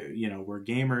say that, we're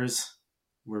gamers.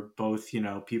 We're both,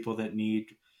 people that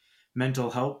need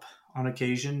mental help on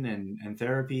occasion and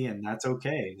therapy, and that's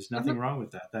okay. There's nothing wrong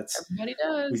with that. Everybody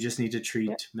does. We just need to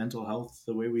treat mental health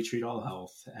the way we treat all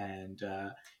health, and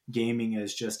gaming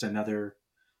is just another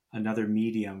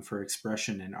medium for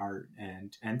expression in art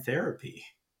and therapy,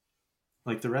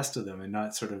 like the rest of them, and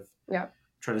not sort of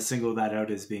try to single that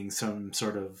out as being some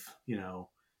sort of,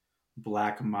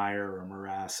 black mire or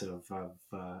morass of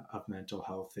mental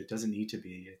health. It doesn't need to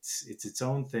be. It's its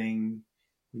own thing.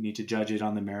 We need to judge it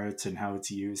on the merits and how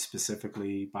it's used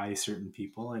specifically by certain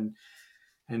people,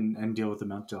 and deal with the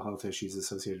mental health issues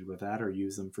associated with that, or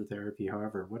use them for therapy.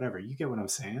 However, whatever. You get what I'm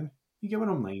saying? You get what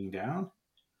I'm laying down?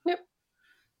 Yep.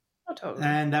 Oh, totally.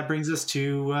 And that brings us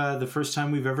to the first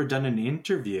time we've ever done an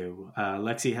interview.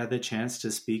 Lexi had the chance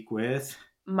to speak with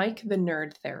Mike, the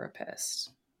nerd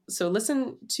therapist. So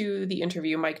listen to the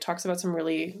interview. Mike talks about some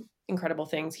really incredible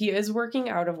things. He is working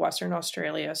out of Western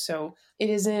Australia, so it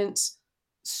isn't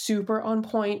super on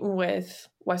point with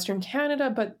Western Canada,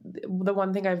 but the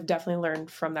one thing I've definitely learned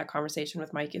from that conversation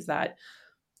with Mike is that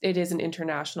it is an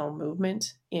international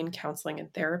movement in counseling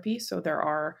and therapy. So there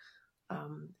are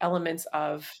elements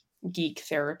of geek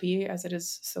therapy, as it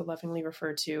is so lovingly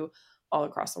referred to, all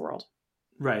across the world.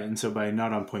 Right. And so by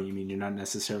not on point, you mean you're not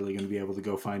necessarily going to be able to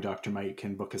go find Dr. Mike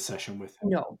and book a session with him.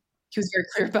 No, he was very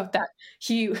clear about that.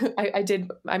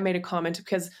 I made a comment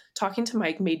because talking to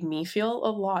Mike made me feel a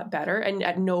lot better. And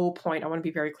at no point, I want to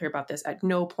be very clear about this, at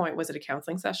no point was it a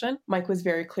counseling session. Mike was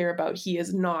very clear about he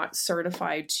is not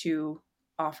certified to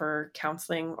offer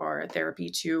counseling or therapy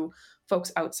to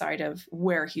folks outside of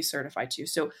where he's certified to.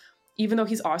 So even though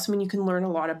he's awesome and you can learn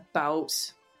a lot about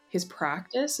his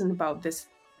practice and about this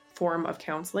form of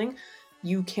counseling,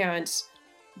 you can't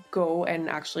go and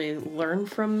actually learn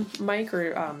from Mike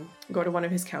or go to one of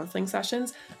his counseling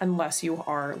sessions unless you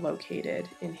are located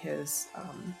in his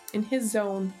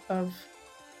zone of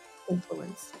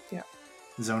influence. Yeah.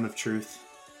 Zone of Truth.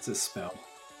 It's a spell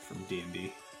from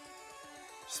D&D.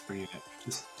 Just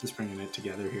bringing it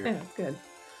together here. Yeah, good.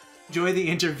 Enjoy the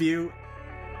interview.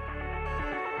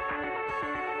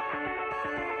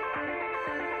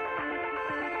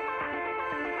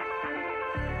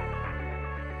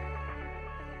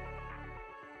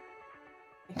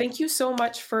 Thank you so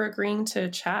much for agreeing to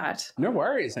chat. No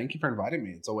worries. Thank you for inviting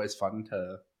me. It's always fun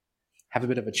to have a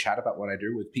bit of a chat about what I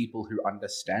do with people who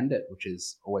understand it, which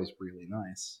is always really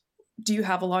nice. Do you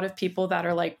have a lot of people that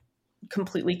are like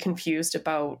completely confused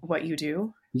about what you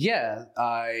do? Yeah,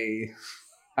 I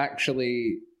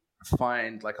actually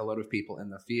find like a lot of people in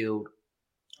the field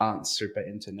aren't super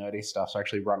into nerdy stuff. So I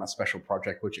actually run a special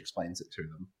project which explains it to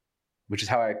them, which is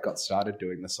how I got started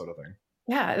doing this sort of thing.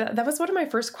 Yeah, that was one of my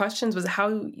first questions, was how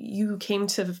you came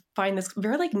to find this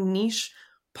very like niche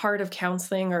part of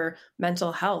counseling or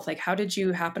mental health. Like, how did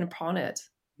you happen upon it?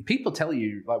 People tell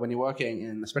you, like when you're working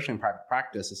in, especially in private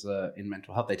practice in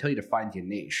mental health, they tell you to find your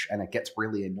niche, and it gets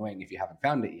really annoying if you haven't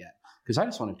found it yet. Because I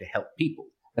just wanted to help people,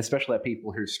 especially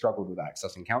people who struggled with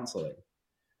accessing counseling.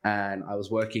 And I was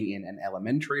working in an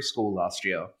elementary school last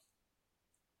year,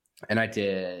 and I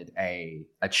did a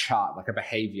chart, like a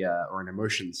behavior or an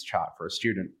emotions chart for a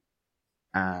student.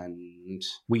 And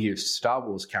we used Star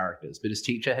Wars characters, but his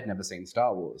teacher had never seen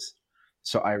Star Wars.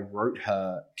 So I wrote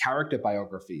her character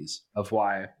biographies of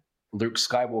why Luke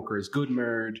Skywalker is good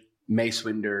mood, Mace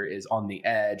Windu is on the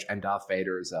edge, and Darth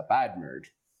Vader is a bad mood.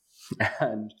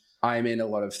 And I'm in a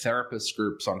lot of therapist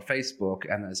groups on Facebook,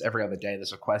 and there's every other day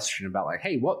there's a question about like,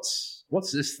 hey, what's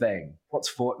this thing?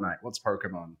 What's Fortnite? What's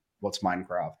Pokemon? What's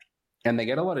Minecraft? And they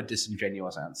get a lot of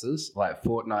disingenuous answers. Like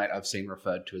Fortnite I've seen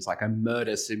referred to as like a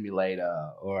murder simulator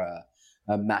or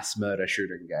a mass murder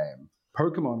shooting game.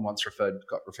 Pokemon once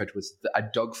got referred to as a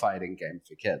dogfighting game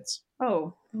for kids.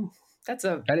 Oh,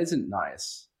 that isn't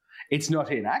nice. It's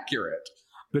not inaccurate,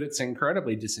 but it's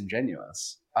incredibly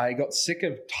disingenuous. I got sick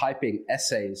of typing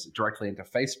essays directly into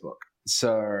Facebook.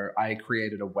 So I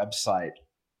created a website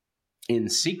in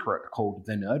secret called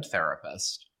The Nerd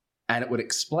Therapist. And it would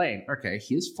explain, okay,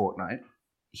 here's Fortnite.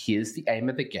 Here's the aim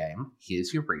of the game.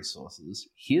 Here's your resources.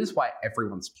 Here's why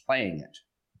everyone's playing it.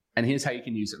 And here's how you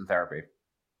can use it in therapy.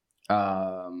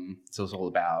 So it's all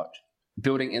about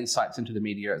building insights into the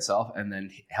media itself and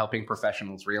then helping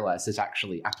professionals realize there's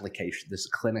actually application, there's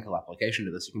a clinical application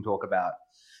to this. You can talk about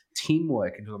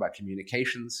teamwork, you can talk about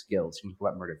communication skills, you can talk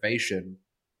about motivation.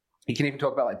 You can even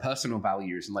talk about like personal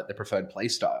values and like the preferred play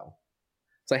style.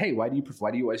 It's like, hey, why do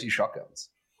you always use shotguns?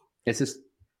 It's just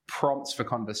prompts for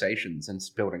conversations and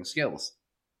building skills.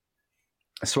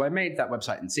 So I made that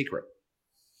website in secret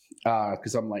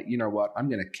because I'm like, you know what? I'm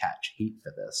going to catch heat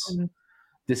for this. Mm-hmm.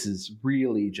 This is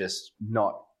really just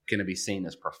not going to be seen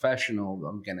as professional.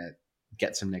 I'm going to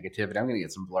get some negativity. I'm going to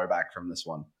get some blowback from this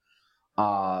one.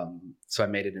 So I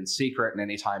made it in secret, and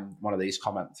anytime one of these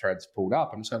comment threads pulled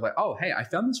up, I'm just going to be like, oh, hey, I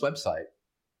found this website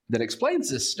that explains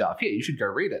this stuff. Yeah, you should go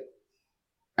read it.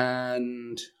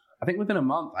 And I think within a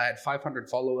month, I had 500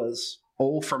 followers,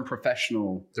 all from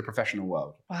the professional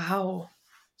world. Wow.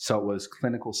 So it was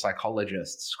clinical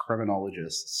psychologists,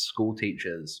 criminologists, school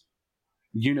teachers,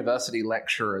 university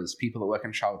lecturers, people that work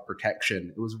in child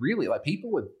protection. It was really like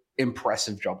people with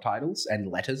impressive job titles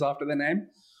and letters after their name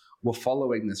were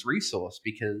following this resource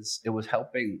because it was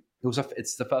helping.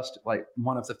 It's the first, like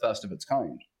one of the first of its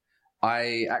kind.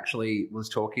 I actually was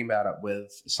talking about it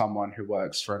with someone who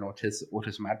works for an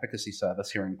autism advocacy service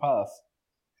here in Perth,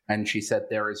 and she said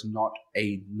there is not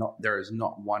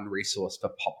one resource for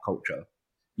pop culture.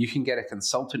 You can get a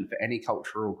consultant for any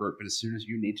cultural group, but as soon as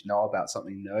you need to know about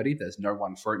something nerdy, there's no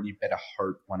one for it, and you better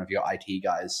hope one of your IT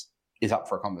guys is up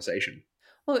for a conversation.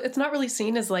 Well, it's not really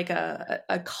seen as like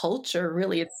a culture,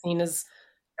 really. It's seen as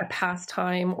a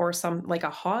pastime or some like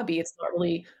a hobby. It's not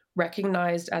really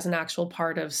recognized as an actual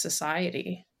part of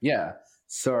society. Yeah.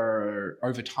 So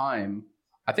over time,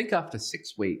 I think after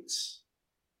 6 weeks,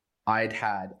 I'd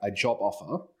had a job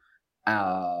offer.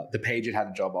 The page had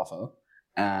a job offer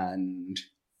and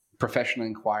professional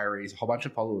inquiries, a whole bunch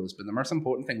of followers. But the most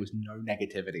important thing was no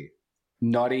negativity.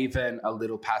 Not even a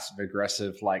little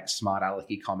passive-aggressive, like, smart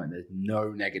alecky comment. There's no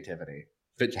negativity.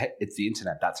 But it's the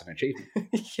internet. That's an achievement.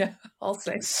 Yeah, I'll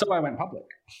say. So I went public.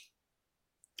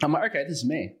 I'm like, okay, this is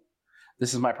me.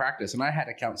 This is my practice. And I had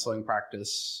a counseling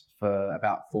practice for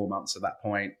about 4 months at that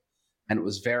point. And it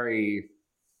was very,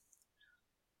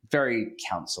 very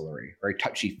counselory, very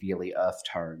touchy-feely earth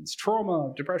tones.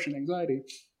 Trauma, depression, anxiety.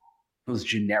 It was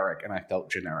generic, and I felt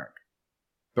generic.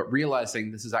 But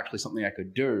realizing this is actually something I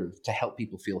could do to help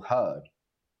people feel heard.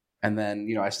 And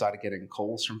then, I started getting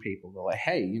calls from people. They're like,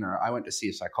 hey, I went to see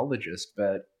a psychologist,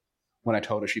 but when I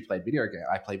told her I play video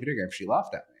games, she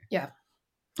laughed at me. Yeah.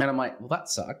 And I'm like, well, that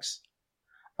sucks.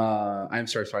 I'm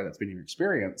so sorry that's been your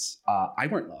experience. I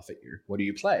won't laugh at you. What do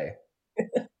you play?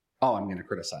 Oh, I'm going to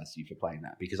criticize you for playing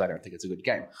that because I don't think it's a good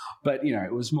game. But,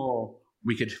 it was more,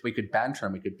 we could banter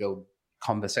and we could build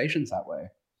conversations that way.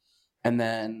 And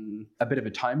then a bit of a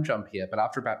time jump here, but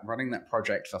after about running that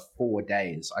project for 4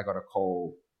 days, I got a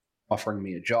call offering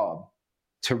me a job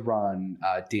to run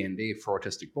D&D for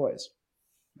autistic boys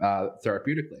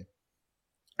therapeutically.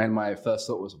 And my first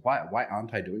thought was, why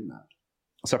aren't I doing that?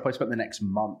 So I probably spent the next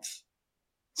month.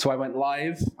 So I went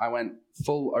live. I went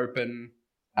full open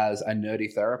as a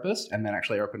nerdy therapist, and then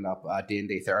actually opened up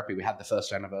D&D therapy. We had the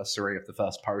first anniversary of the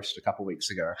first post a couple weeks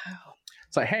ago. Wow.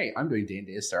 It's like, hey, I'm doing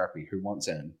D&D as therapy. Who wants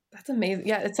in? That's amazing.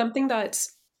 Yeah, it's something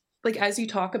that's, like, as you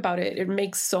talk about it, it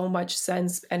makes so much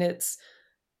sense. And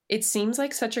it seems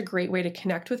like such a great way to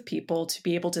connect with people, to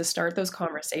be able to start those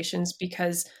conversations,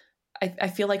 because I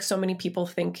feel like so many people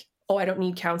think, oh, I don't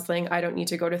need counseling. I don't need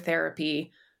to go to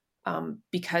therapy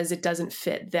because it doesn't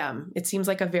fit them. It seems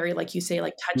like a very, like you say,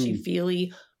 like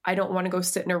touchy-feely, I don't want to go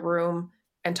sit in a room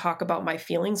and talk about my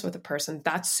feelings with a person.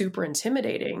 That's super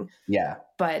intimidating. Yeah.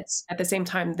 But at the same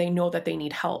time, they know that they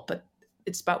need help, but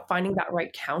it's about finding that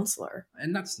right counselor.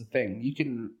 And that's the thing.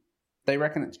 They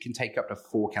reckon it can take up to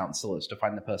 4 counselors to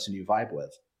find the person you vibe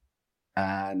with.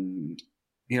 And,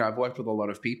 I've worked with a lot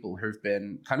of people who've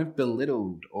been kind of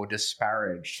belittled or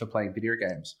disparaged for playing video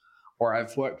games. Or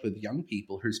I've worked with young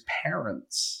people whose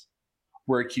parents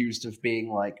were accused of being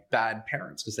like bad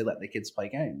parents because they let their kids play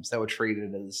games. They were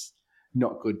treated as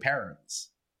not good parents.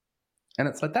 And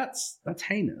it's like, that's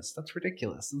heinous. That's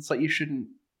ridiculous. It's like,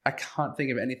 I can't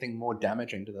think of anything more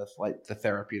damaging to the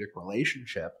therapeutic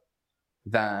relationship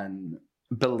than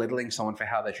belittling someone for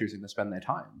how they're choosing to spend their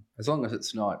time, as long as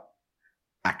it's not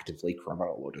actively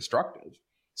criminal or destructive.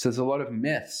 So there's a lot of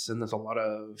myths and there's a lot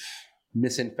of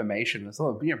misinformation. There's a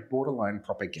lot of borderline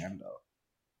propaganda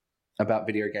about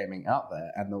video gaming out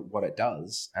there and what it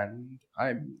does. And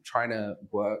I'm trying to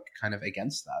work kind of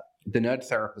against that. The Nerd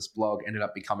Therapist blog ended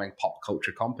up becoming Pop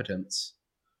Culture Competence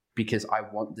because I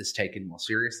want this taken more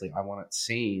seriously. I want it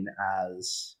seen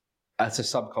as a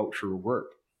subcultural group.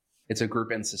 It's a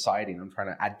group in society, and I'm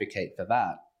trying to advocate for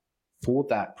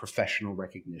that professional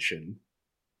recognition,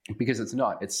 because it's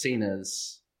not. It's seen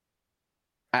as,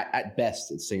 at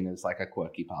best, it's seen as like a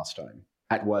quirky pastime.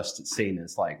 At worst, it's seen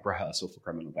as like rehearsal for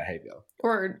criminal behavior.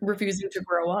 Or refusing to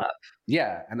grow up.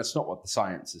 Yeah, and it's not what the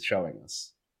science is showing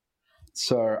us.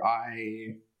 So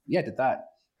I did that.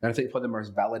 And I think probably the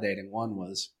most validating one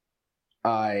was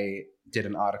I did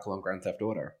an article on Grand Theft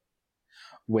Auto,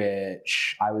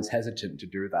 which I was hesitant to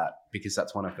do that because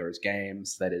that's one of those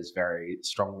games that is very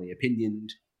strongly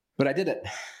opinioned. But I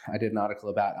did an article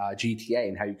about GTA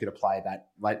and how you could apply that,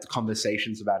 like the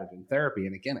conversations about it in therapy.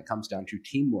 And again, it comes down to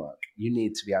teamwork. You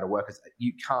need to be able to work.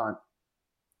 You can't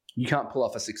pull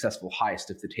off a successful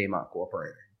heist if the team aren't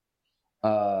cooperating.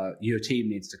 Your team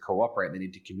needs to cooperate. They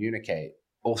need to communicate.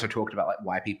 Also talked about like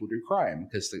why people do crime,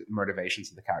 because the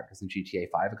motivations of the characters in GTA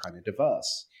 5 are kind of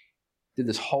diverse. Did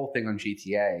this whole thing on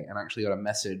GTA and actually got a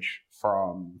message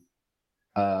from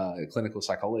a clinical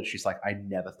psychologist. She's like, I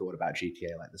never thought about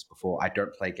GTA like this before. I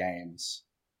don't play games,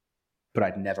 but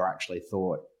I'd never actually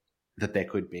thought that there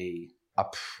could be a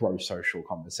pro-social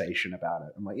conversation about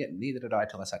it. I'm like, yeah, neither did I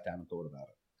till I sat down and thought about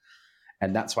it.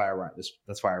 And that's why I write this.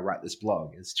 That's why I write this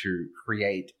blog, is to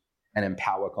create and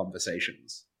empower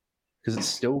conversations, because it's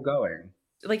still going.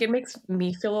 Like, it makes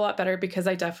me feel a lot better, because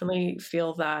I definitely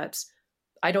feel that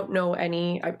I don't know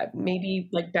maybe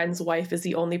like Ben's wife is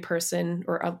the only person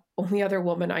or only other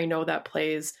woman I know that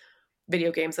plays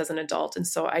video games as an adult. And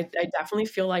so I definitely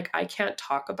feel like I can't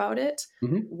talk about it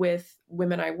with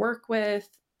women I work with,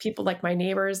 people like my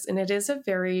neighbors. And it is a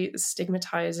very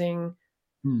stigmatizing,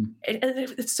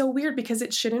 it's so weird, because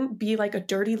it shouldn't be like a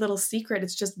dirty little secret.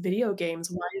 It's just video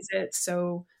games. Why is it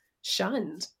so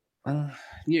shunned?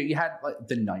 You had like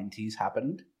the 90s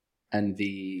happened, and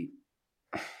the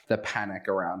panic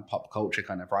around pop culture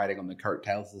kind of riding on the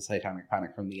coattails of the satanic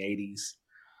panic from the 80s.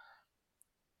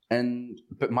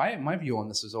 But my view on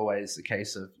this is always the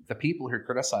case of the people who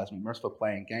criticize me most for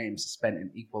playing games spent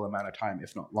an equal amount of time,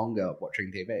 if not longer,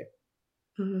 watching TV.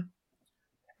 Mm-hmm.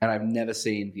 And I've never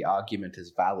seen the argument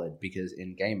as valid, because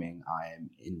in gaming, I am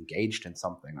engaged in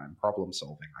something. I'm problem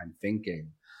solving. I'm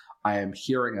thinking. I am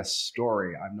hearing a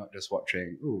story. I'm not just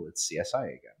watching, ooh, it's CSI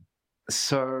again.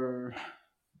 So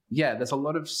yeah, there's a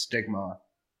lot of stigma,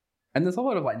 and there's a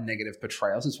lot of like negative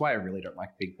portrayals. It's why I really don't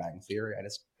like Big Bang Theory. I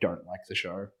just don't like the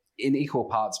show, in equal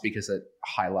parts because it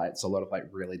highlights a lot of like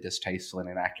really distasteful and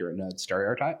inaccurate nerd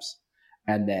stereotypes,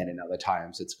 and then in other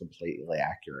times it's completely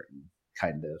accurate and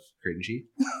kind of cringy.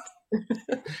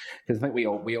 Because I think we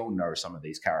all know some of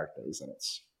these characters, and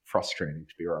it's frustrating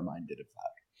to be reminded of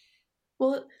that.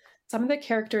 Well, some of the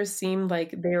characters seem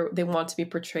like they want to be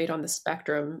portrayed on the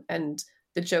spectrum, and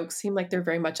the jokes seem like they're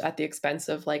very much at the expense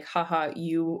of like, haha,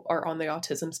 you are on the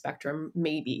autism spectrum,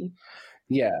 maybe.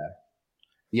 Yeah.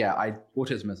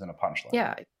 Autism isn't a punchline.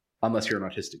 Yeah. Unless you're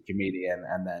an autistic comedian,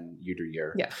 and then you do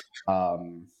your... Yeah.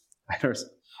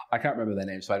 I can't remember their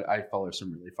names, so I follow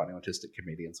some really funny autistic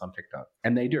comedians on TikTok.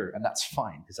 And they do, and that's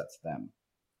fine, because that's them.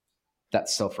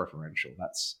 That's self-referential.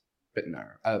 But no.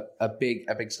 A big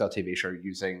scale TV show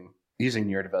using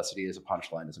neurodiversity as a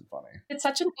punchline isn't funny. It's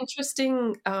such an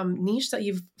interesting niche that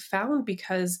you've found,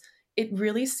 because it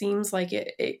really seems like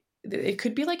it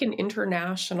could be like an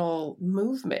international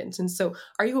movement. And so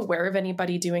are you aware of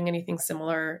anybody doing anything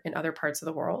similar in other parts of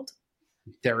the world?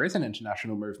 There is an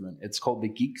international movement. It's called the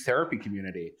Geek Therapy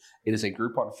Community. It is a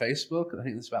group on Facebook. I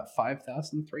think there's about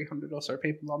 5,300 or so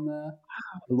people on there.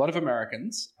 Wow. A lot of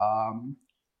Americans.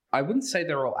 I wouldn't say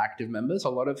they're all active members. A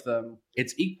lot of them,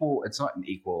 it's equal. It's not an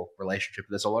equal relationship.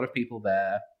 There's a lot of people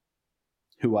there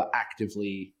who are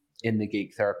actively in the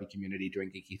geek therapy community doing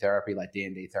geeky therapy, like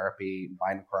D&D therapy,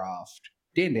 Minecraft.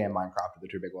 D&D and Minecraft are the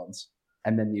two big ones.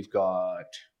 And then you've got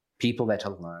people there to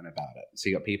learn about it. So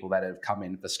you got people that have come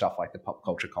in for stuff like the Pop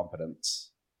Culture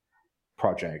Competence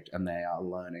Project, and they are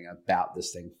learning about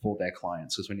this thing for their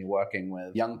clients. Because when you're working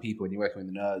with young people, when you're working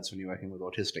with nerds, when you're working with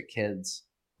autistic kids,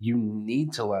 you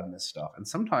need to learn this stuff. And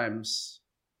sometimes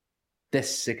they're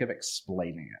sick of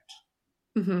explaining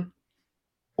it. Mm-hmm.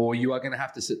 Or you are going to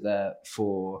have to sit there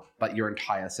for like your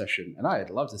entire session. And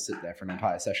I'd love to sit there for an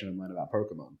entire session and learn about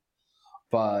Pokemon.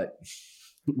 But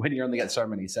when you only get so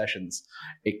many sessions,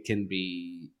 it can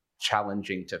be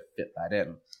challenging to fit that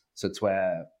in. So it's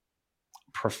where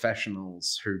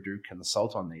professionals who do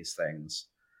consult on these things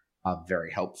are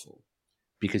very helpful,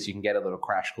 because you can get a little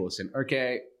crash course in,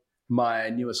 okay, my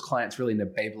newest client's really into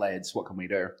Beyblades, what can we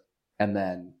do? And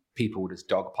then people will just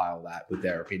dogpile that with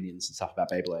their opinions and stuff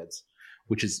about Beyblades,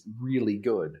 which is really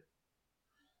good.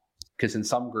 Because in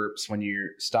some groups, when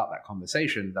you start that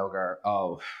conversation, they'll go,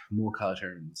 oh, more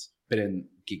cartoons. But in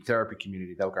geek therapy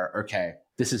community, they'll go, okay,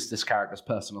 this is this character's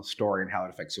personal story and how it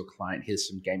affects your client. Here's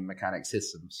some game mechanics,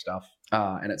 here's some stuff.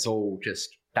 And it's all just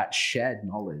that shared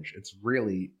knowledge. It's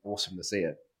really awesome to see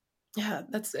it. Yeah,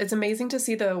 it's amazing to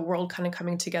see the world kind of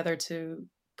coming together to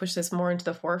push this more into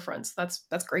the forefront. So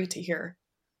that's great to hear.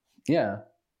 Yeah.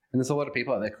 And there's a lot of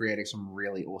people out there creating some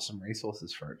really awesome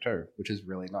resources for it too, which is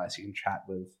really nice. You can chat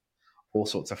with all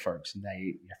sorts of folks, and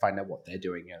they find out what they're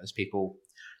doing. There's people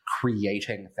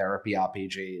creating therapy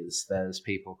RPGs. There's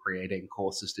people creating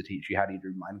courses to teach you how to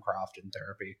do Minecraft and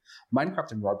therapy.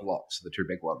 Minecraft and Roblox are the two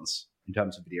big ones in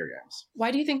terms of video games.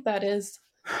 Why do you think that is?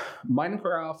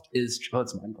 Minecraft is, well,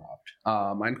 it's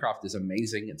Minecraft. Minecraft is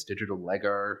amazing. It's digital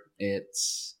Lego.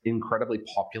 It's incredibly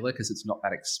popular because it's not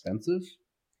that expensive.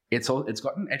 It's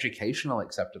got an educational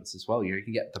acceptance as well. You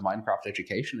can get the Minecraft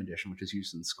Education Edition, which is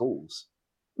used in schools.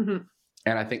 Mm-hmm.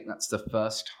 And I think that's the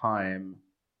first time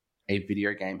a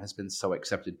video game has been so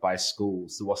accepted by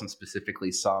schools. There wasn't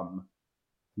specifically some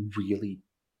really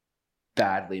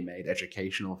badly made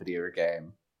educational video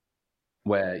game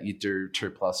where you do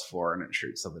 2+4 and it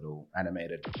shoots a little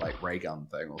animated like ray gun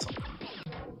thing or something.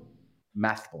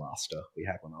 Math Blaster we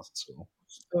had when I was at school.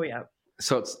 Oh yeah.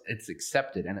 So it's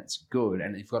accepted and it's good,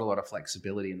 and you've got a lot of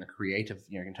flexibility in the creative.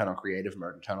 You can turn on creative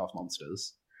mode and turn off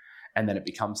monsters, and then it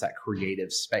becomes that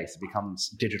creative space. It becomes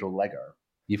digital Lego.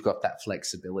 You've got that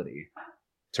flexibility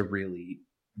to really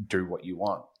do what you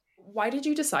want. Why did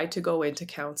you decide to go into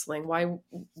counseling? Why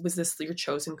was this your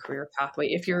chosen career pathway,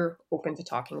 if you're open to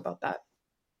talking about that?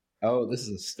 Oh,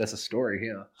 that's a story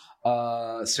here.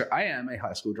 So I am a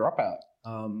high school dropout.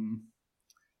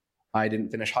 I didn't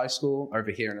finish high school.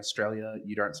 Over here in Australia,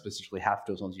 you don't specifically have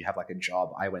to as long as you have like a job.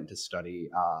 I went to study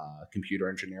computer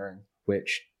engineering,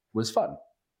 which was fun,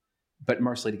 but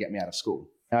mostly to get me out of school.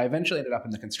 Now, I eventually ended up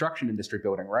in the construction industry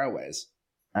building railways.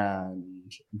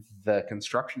 And the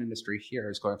construction industry here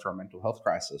is going through a mental health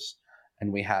crisis.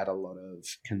 And we had a lot of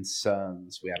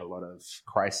concerns. We had a lot of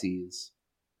crises.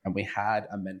 And we had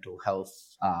a mental health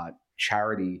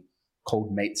charity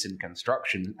called Mates in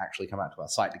Construction actually come out to our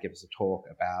site to give us a talk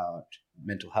about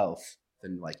mental health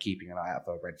and like keeping an eye out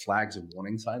for red flags and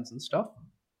warning signs and stuff.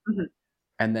 Mm-hmm.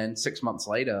 And then 6 months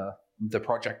later, the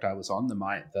project I was on, the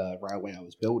railway I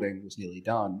was building was nearly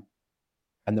done.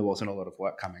 And there wasn't a lot of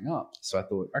work coming up. So I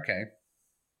thought, okay,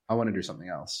 I want to do something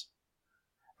else.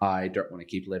 I don't want to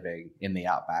keep living in the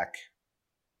outback,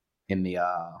 in the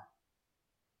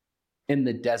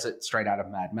desert straight out of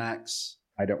Mad Max.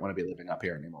 I don't want to be living up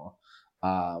here anymore.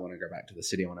 I want to go back to the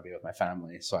city. I want to be with my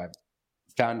family. So I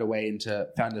found a way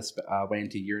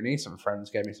into uni. Some friends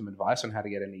gave me some advice on how to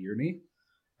get into uni.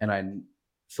 And I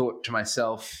thought to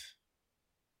myself,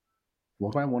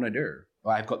 what do I want to do?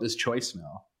 Well, I've got this choice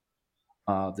now.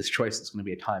 This choice is going to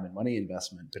be a time and money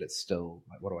investment, but it's still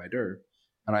like, what do I do?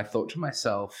 And I thought to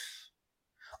myself,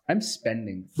 I'm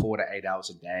spending 4 to 8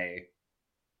 hours a day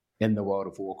in the World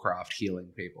of Warcraft healing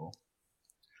people.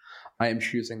 I am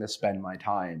choosing to spend my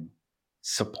time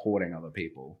supporting other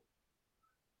people.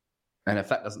 And if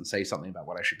that doesn't say something about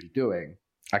what I should be doing,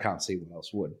 I can't see what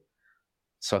else would.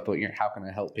 So I thought, how can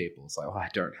I help people? It's like, I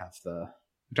don't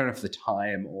have the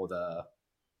time or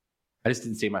I just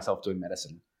didn't see myself doing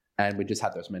medicine. And we just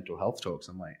had those mental health talks.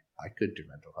 I'm like, I could do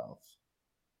mental health.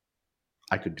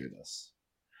 I could do this.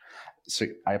 So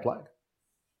I applied.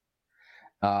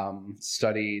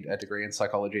 Studied a degree in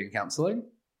psychology and counseling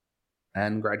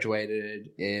and graduated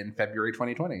in February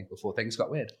 2020 before things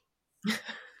got weird.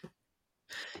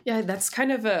 Yeah, that's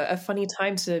kind of a funny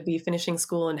time to be finishing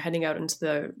school and heading out into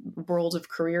the world of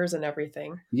careers and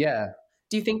everything. Yeah.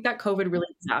 Do you think that COVID really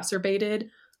exacerbated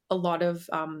a lot of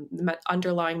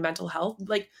underlying mental health?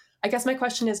 Like, I guess my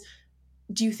question is,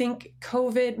 do you think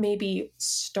COVID maybe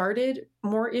started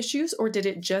more issues, or did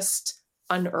it just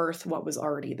unearth what was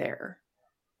already there?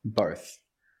 Both.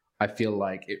 I feel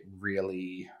like it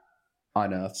really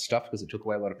unearthed stuff because it took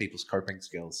away a lot of people's coping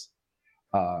skills.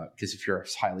 Because if you're a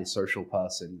highly social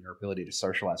person, your ability to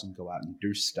socialize and go out and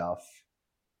do stuff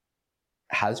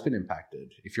has been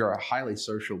impacted. If you're a highly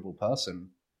sociable person,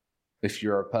 if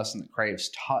you're a person that craves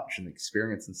touch and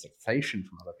experience and sensation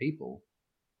from other people,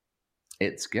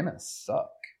 it's gonna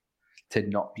suck to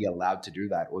not be allowed to do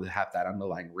that or to have that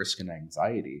underlying risk and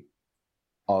anxiety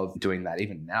of doing that.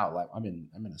 Even now, like I'm in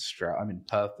Australia, I'm in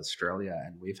Perth, Australia,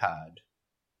 and we've had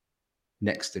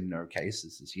next to no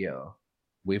cases this year.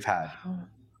 We've had,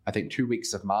 I think, 2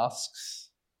 weeks of masks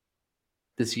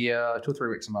this year, 2 or 3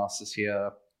 weeks of masks this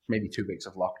year, maybe 2 weeks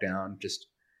of lockdown, just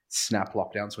snap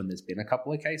lockdowns when there's been a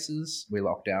couple of cases. We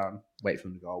lock down, wait for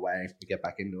them to go away, we get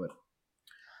back into it.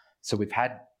 So we've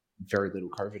had very little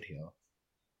COVID here.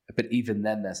 But even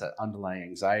then, there's that underlying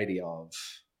anxiety of,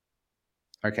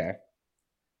 okay,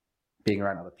 being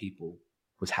around other people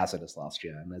was hazardous last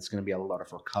year, and there's going to be a lot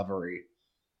of recovery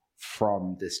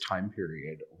from this time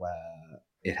period where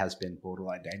it has been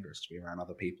borderline dangerous to be around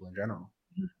other people in general.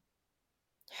 Mm-hmm.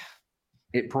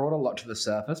 It brought a lot to the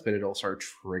surface, but it also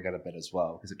triggered a bit as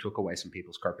well because it took away some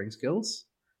people's coping skills,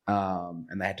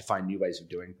 and they had to find new ways of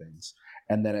doing things.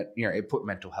 And then it put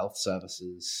mental health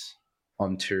services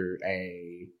onto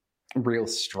a real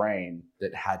strain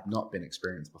that had not been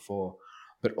experienced before.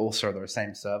 But also those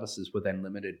same services were then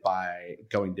limited by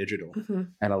going digital. Mm-hmm.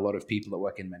 And a lot of people that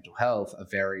work in mental health are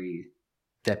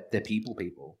they're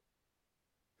people.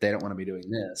 They don't want to be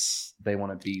doing this. They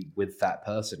want to be with that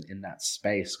person in that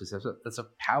space, because there's a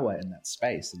power in that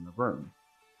space, in the room.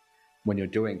 When you're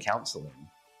doing counseling,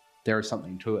 there is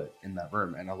something to it in that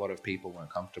room. And a lot of people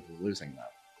weren't comfortable losing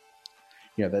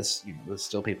that. There's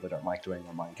still people that don't like doing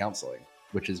online counseling,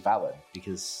 which is valid,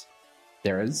 because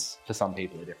there is, for some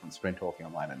people, a difference between talking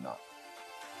online and not.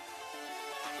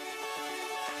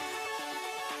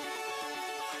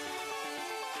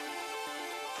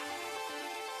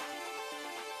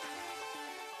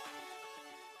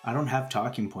 I don't have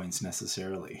talking points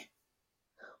necessarily.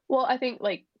 Well, I think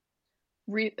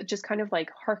just kind of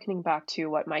hearkening back to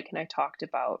what Mike and I talked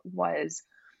about, was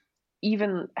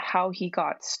even how he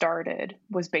got started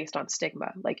was based on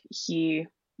stigma. He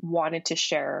wanted to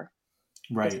share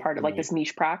as part of this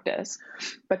niche practice,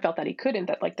 but felt that he couldn't,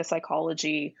 that the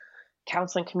psychology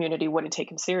counseling community wouldn't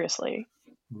take him seriously.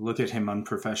 Look at him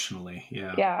unprofessionally.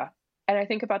 Yeah. Yeah. And I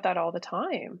think about that all the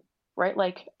time, right?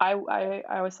 I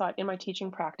always thought in my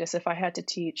teaching practice, if I had to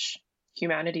teach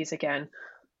humanities again,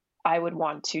 I would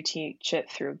want to teach it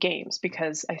through games,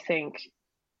 because I think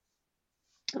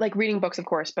reading books, of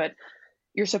course, but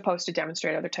you're supposed to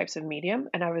demonstrate other types of medium.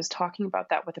 And I was talking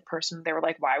about that with a person. They were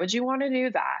like, why would you want to do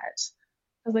that?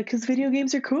 I was like, because video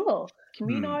games are cool. Can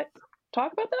we not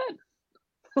talk about that?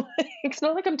 It's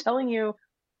not like I'm telling you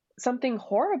something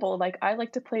horrible. I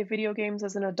like to play video games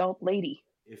as an adult lady.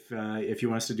 If you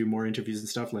want us to do more interviews and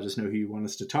stuff, let us know who you want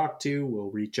us to talk to.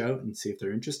 We'll reach out and see if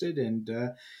they're interested. And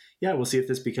we'll see if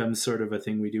this becomes sort of a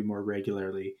thing we do more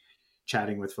regularly,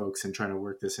 chatting with folks and trying to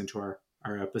work this into our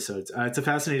episodes. It's a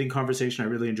fascinating conversation. I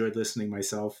really enjoyed listening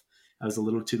myself. I was a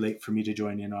little too late for me to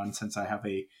join in on, since I have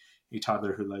a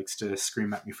toddler who likes to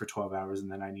scream at me for 12 hours,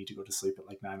 and then I need to go to sleep at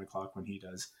 9 o'clock when he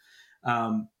does.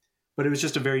 But it was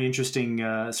just a very interesting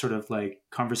sort of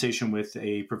conversation with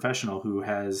a professional who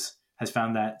has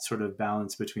found that sort of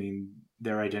balance between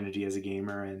their identity as a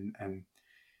gamer and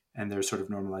their sort of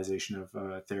normalization of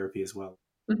therapy as well.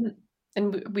 Mm-hmm.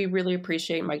 And we really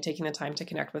appreciate Mike taking the time to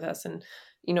connect with us. And,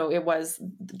 it was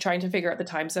trying to figure out the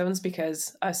time zones,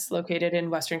 because us located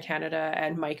in Western Canada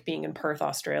and Mike being in Perth,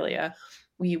 Australia,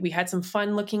 we had some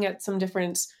fun looking at some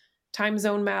different time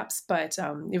zone maps, but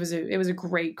it was a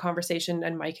great conversation.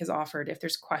 And Mike has offered, if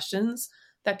there's questions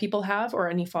that people have or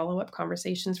any follow-up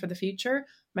conversations for the future,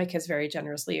 Mike has very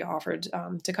generously offered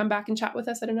to come back and chat with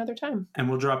us at another time. And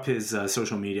we'll drop his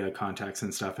social media contacts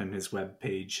and stuff and his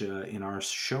webpage in our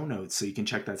show notes, so you can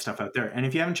check that stuff out there. And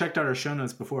if you haven't checked out our show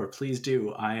notes before, please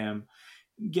do. I am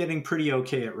getting pretty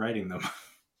okay at writing them.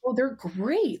 Well, they're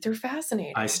great. They're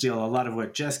fascinating. I steal a lot of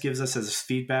what Jess gives us as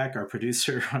feedback, our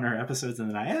producer, on our episodes, and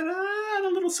then I add a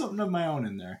little something of my own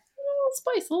in there. A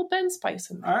little Ben spice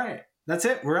in there. All right. That's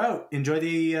it. We're out. Enjoy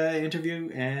the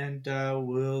interview, and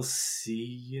we'll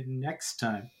see you next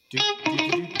time. Dork,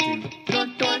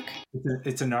 dork.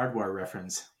 It's a Nardwuar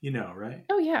reference. Right?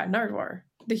 Oh, yeah. Nardwuar.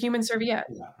 The human serviette.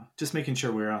 Yeah. Just making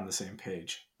sure we're on the same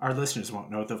page. Our listeners won't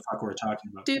know what the fuck we're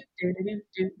talking about.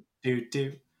 Do.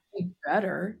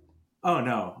 Better. Oh,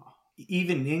 no.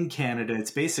 Even in Canada,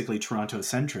 it's basically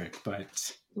Toronto-centric,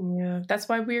 but... Yeah. That's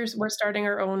why we're starting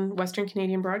our own Western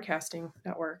Canadian Broadcasting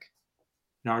Network.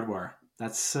 Nardwuar.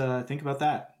 That's think about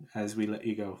that as we let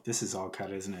you go. This is all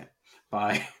cut, isn't it?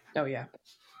 Bye. Oh, yeah.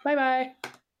 Bye-bye.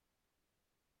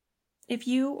 If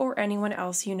you or anyone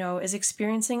else you know is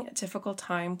experiencing a difficult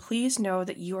time, please know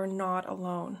that you are not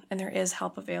alone and there is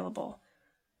help available.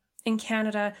 In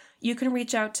Canada, you can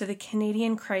reach out to the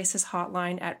Canadian Crisis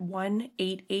Hotline at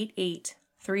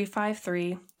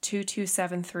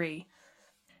 1-888-353-2273.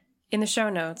 In the show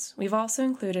notes, we've also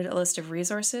included a list of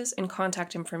resources and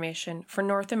contact information for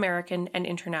North American and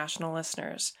international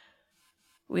listeners.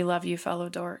 We love you, fellow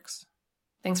dorks.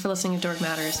 Thanks for listening to Dork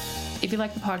Matters. If you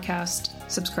like the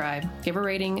podcast, subscribe, give a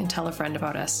rating, and tell a friend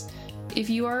about us. If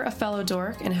you are a fellow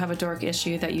dork and have a dork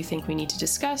issue that you think we need to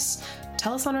discuss,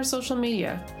 tell us on our social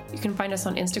media. You can find us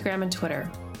on Instagram and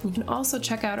Twitter. You can also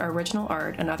check out our original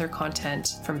art and other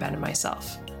content from Ben and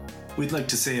myself. We'd like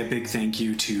to say a big thank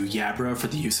you to Yabra for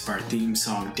the use of our theme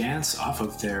song Dance off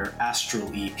of their Astral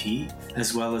EP,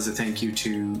 as well as a thank you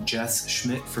to Jess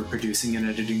Schmidt for producing and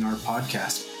editing our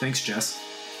podcast. Thanks, Jess.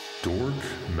 Dork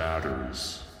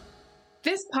Matters.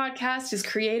 This podcast is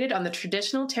created on the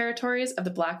traditional territories of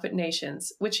the Blackfoot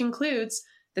Nations, which includes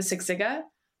the Siksika,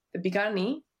 the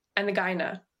Piikani, and the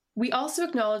Kainai. We also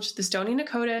acknowledge the Stoney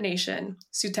Nakoda Nation,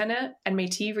 Tsuut'ina, and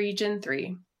Métis Region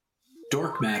 3.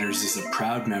 Dork Matters is a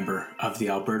proud member of the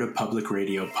Alberta Public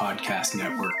Radio Podcast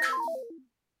Network.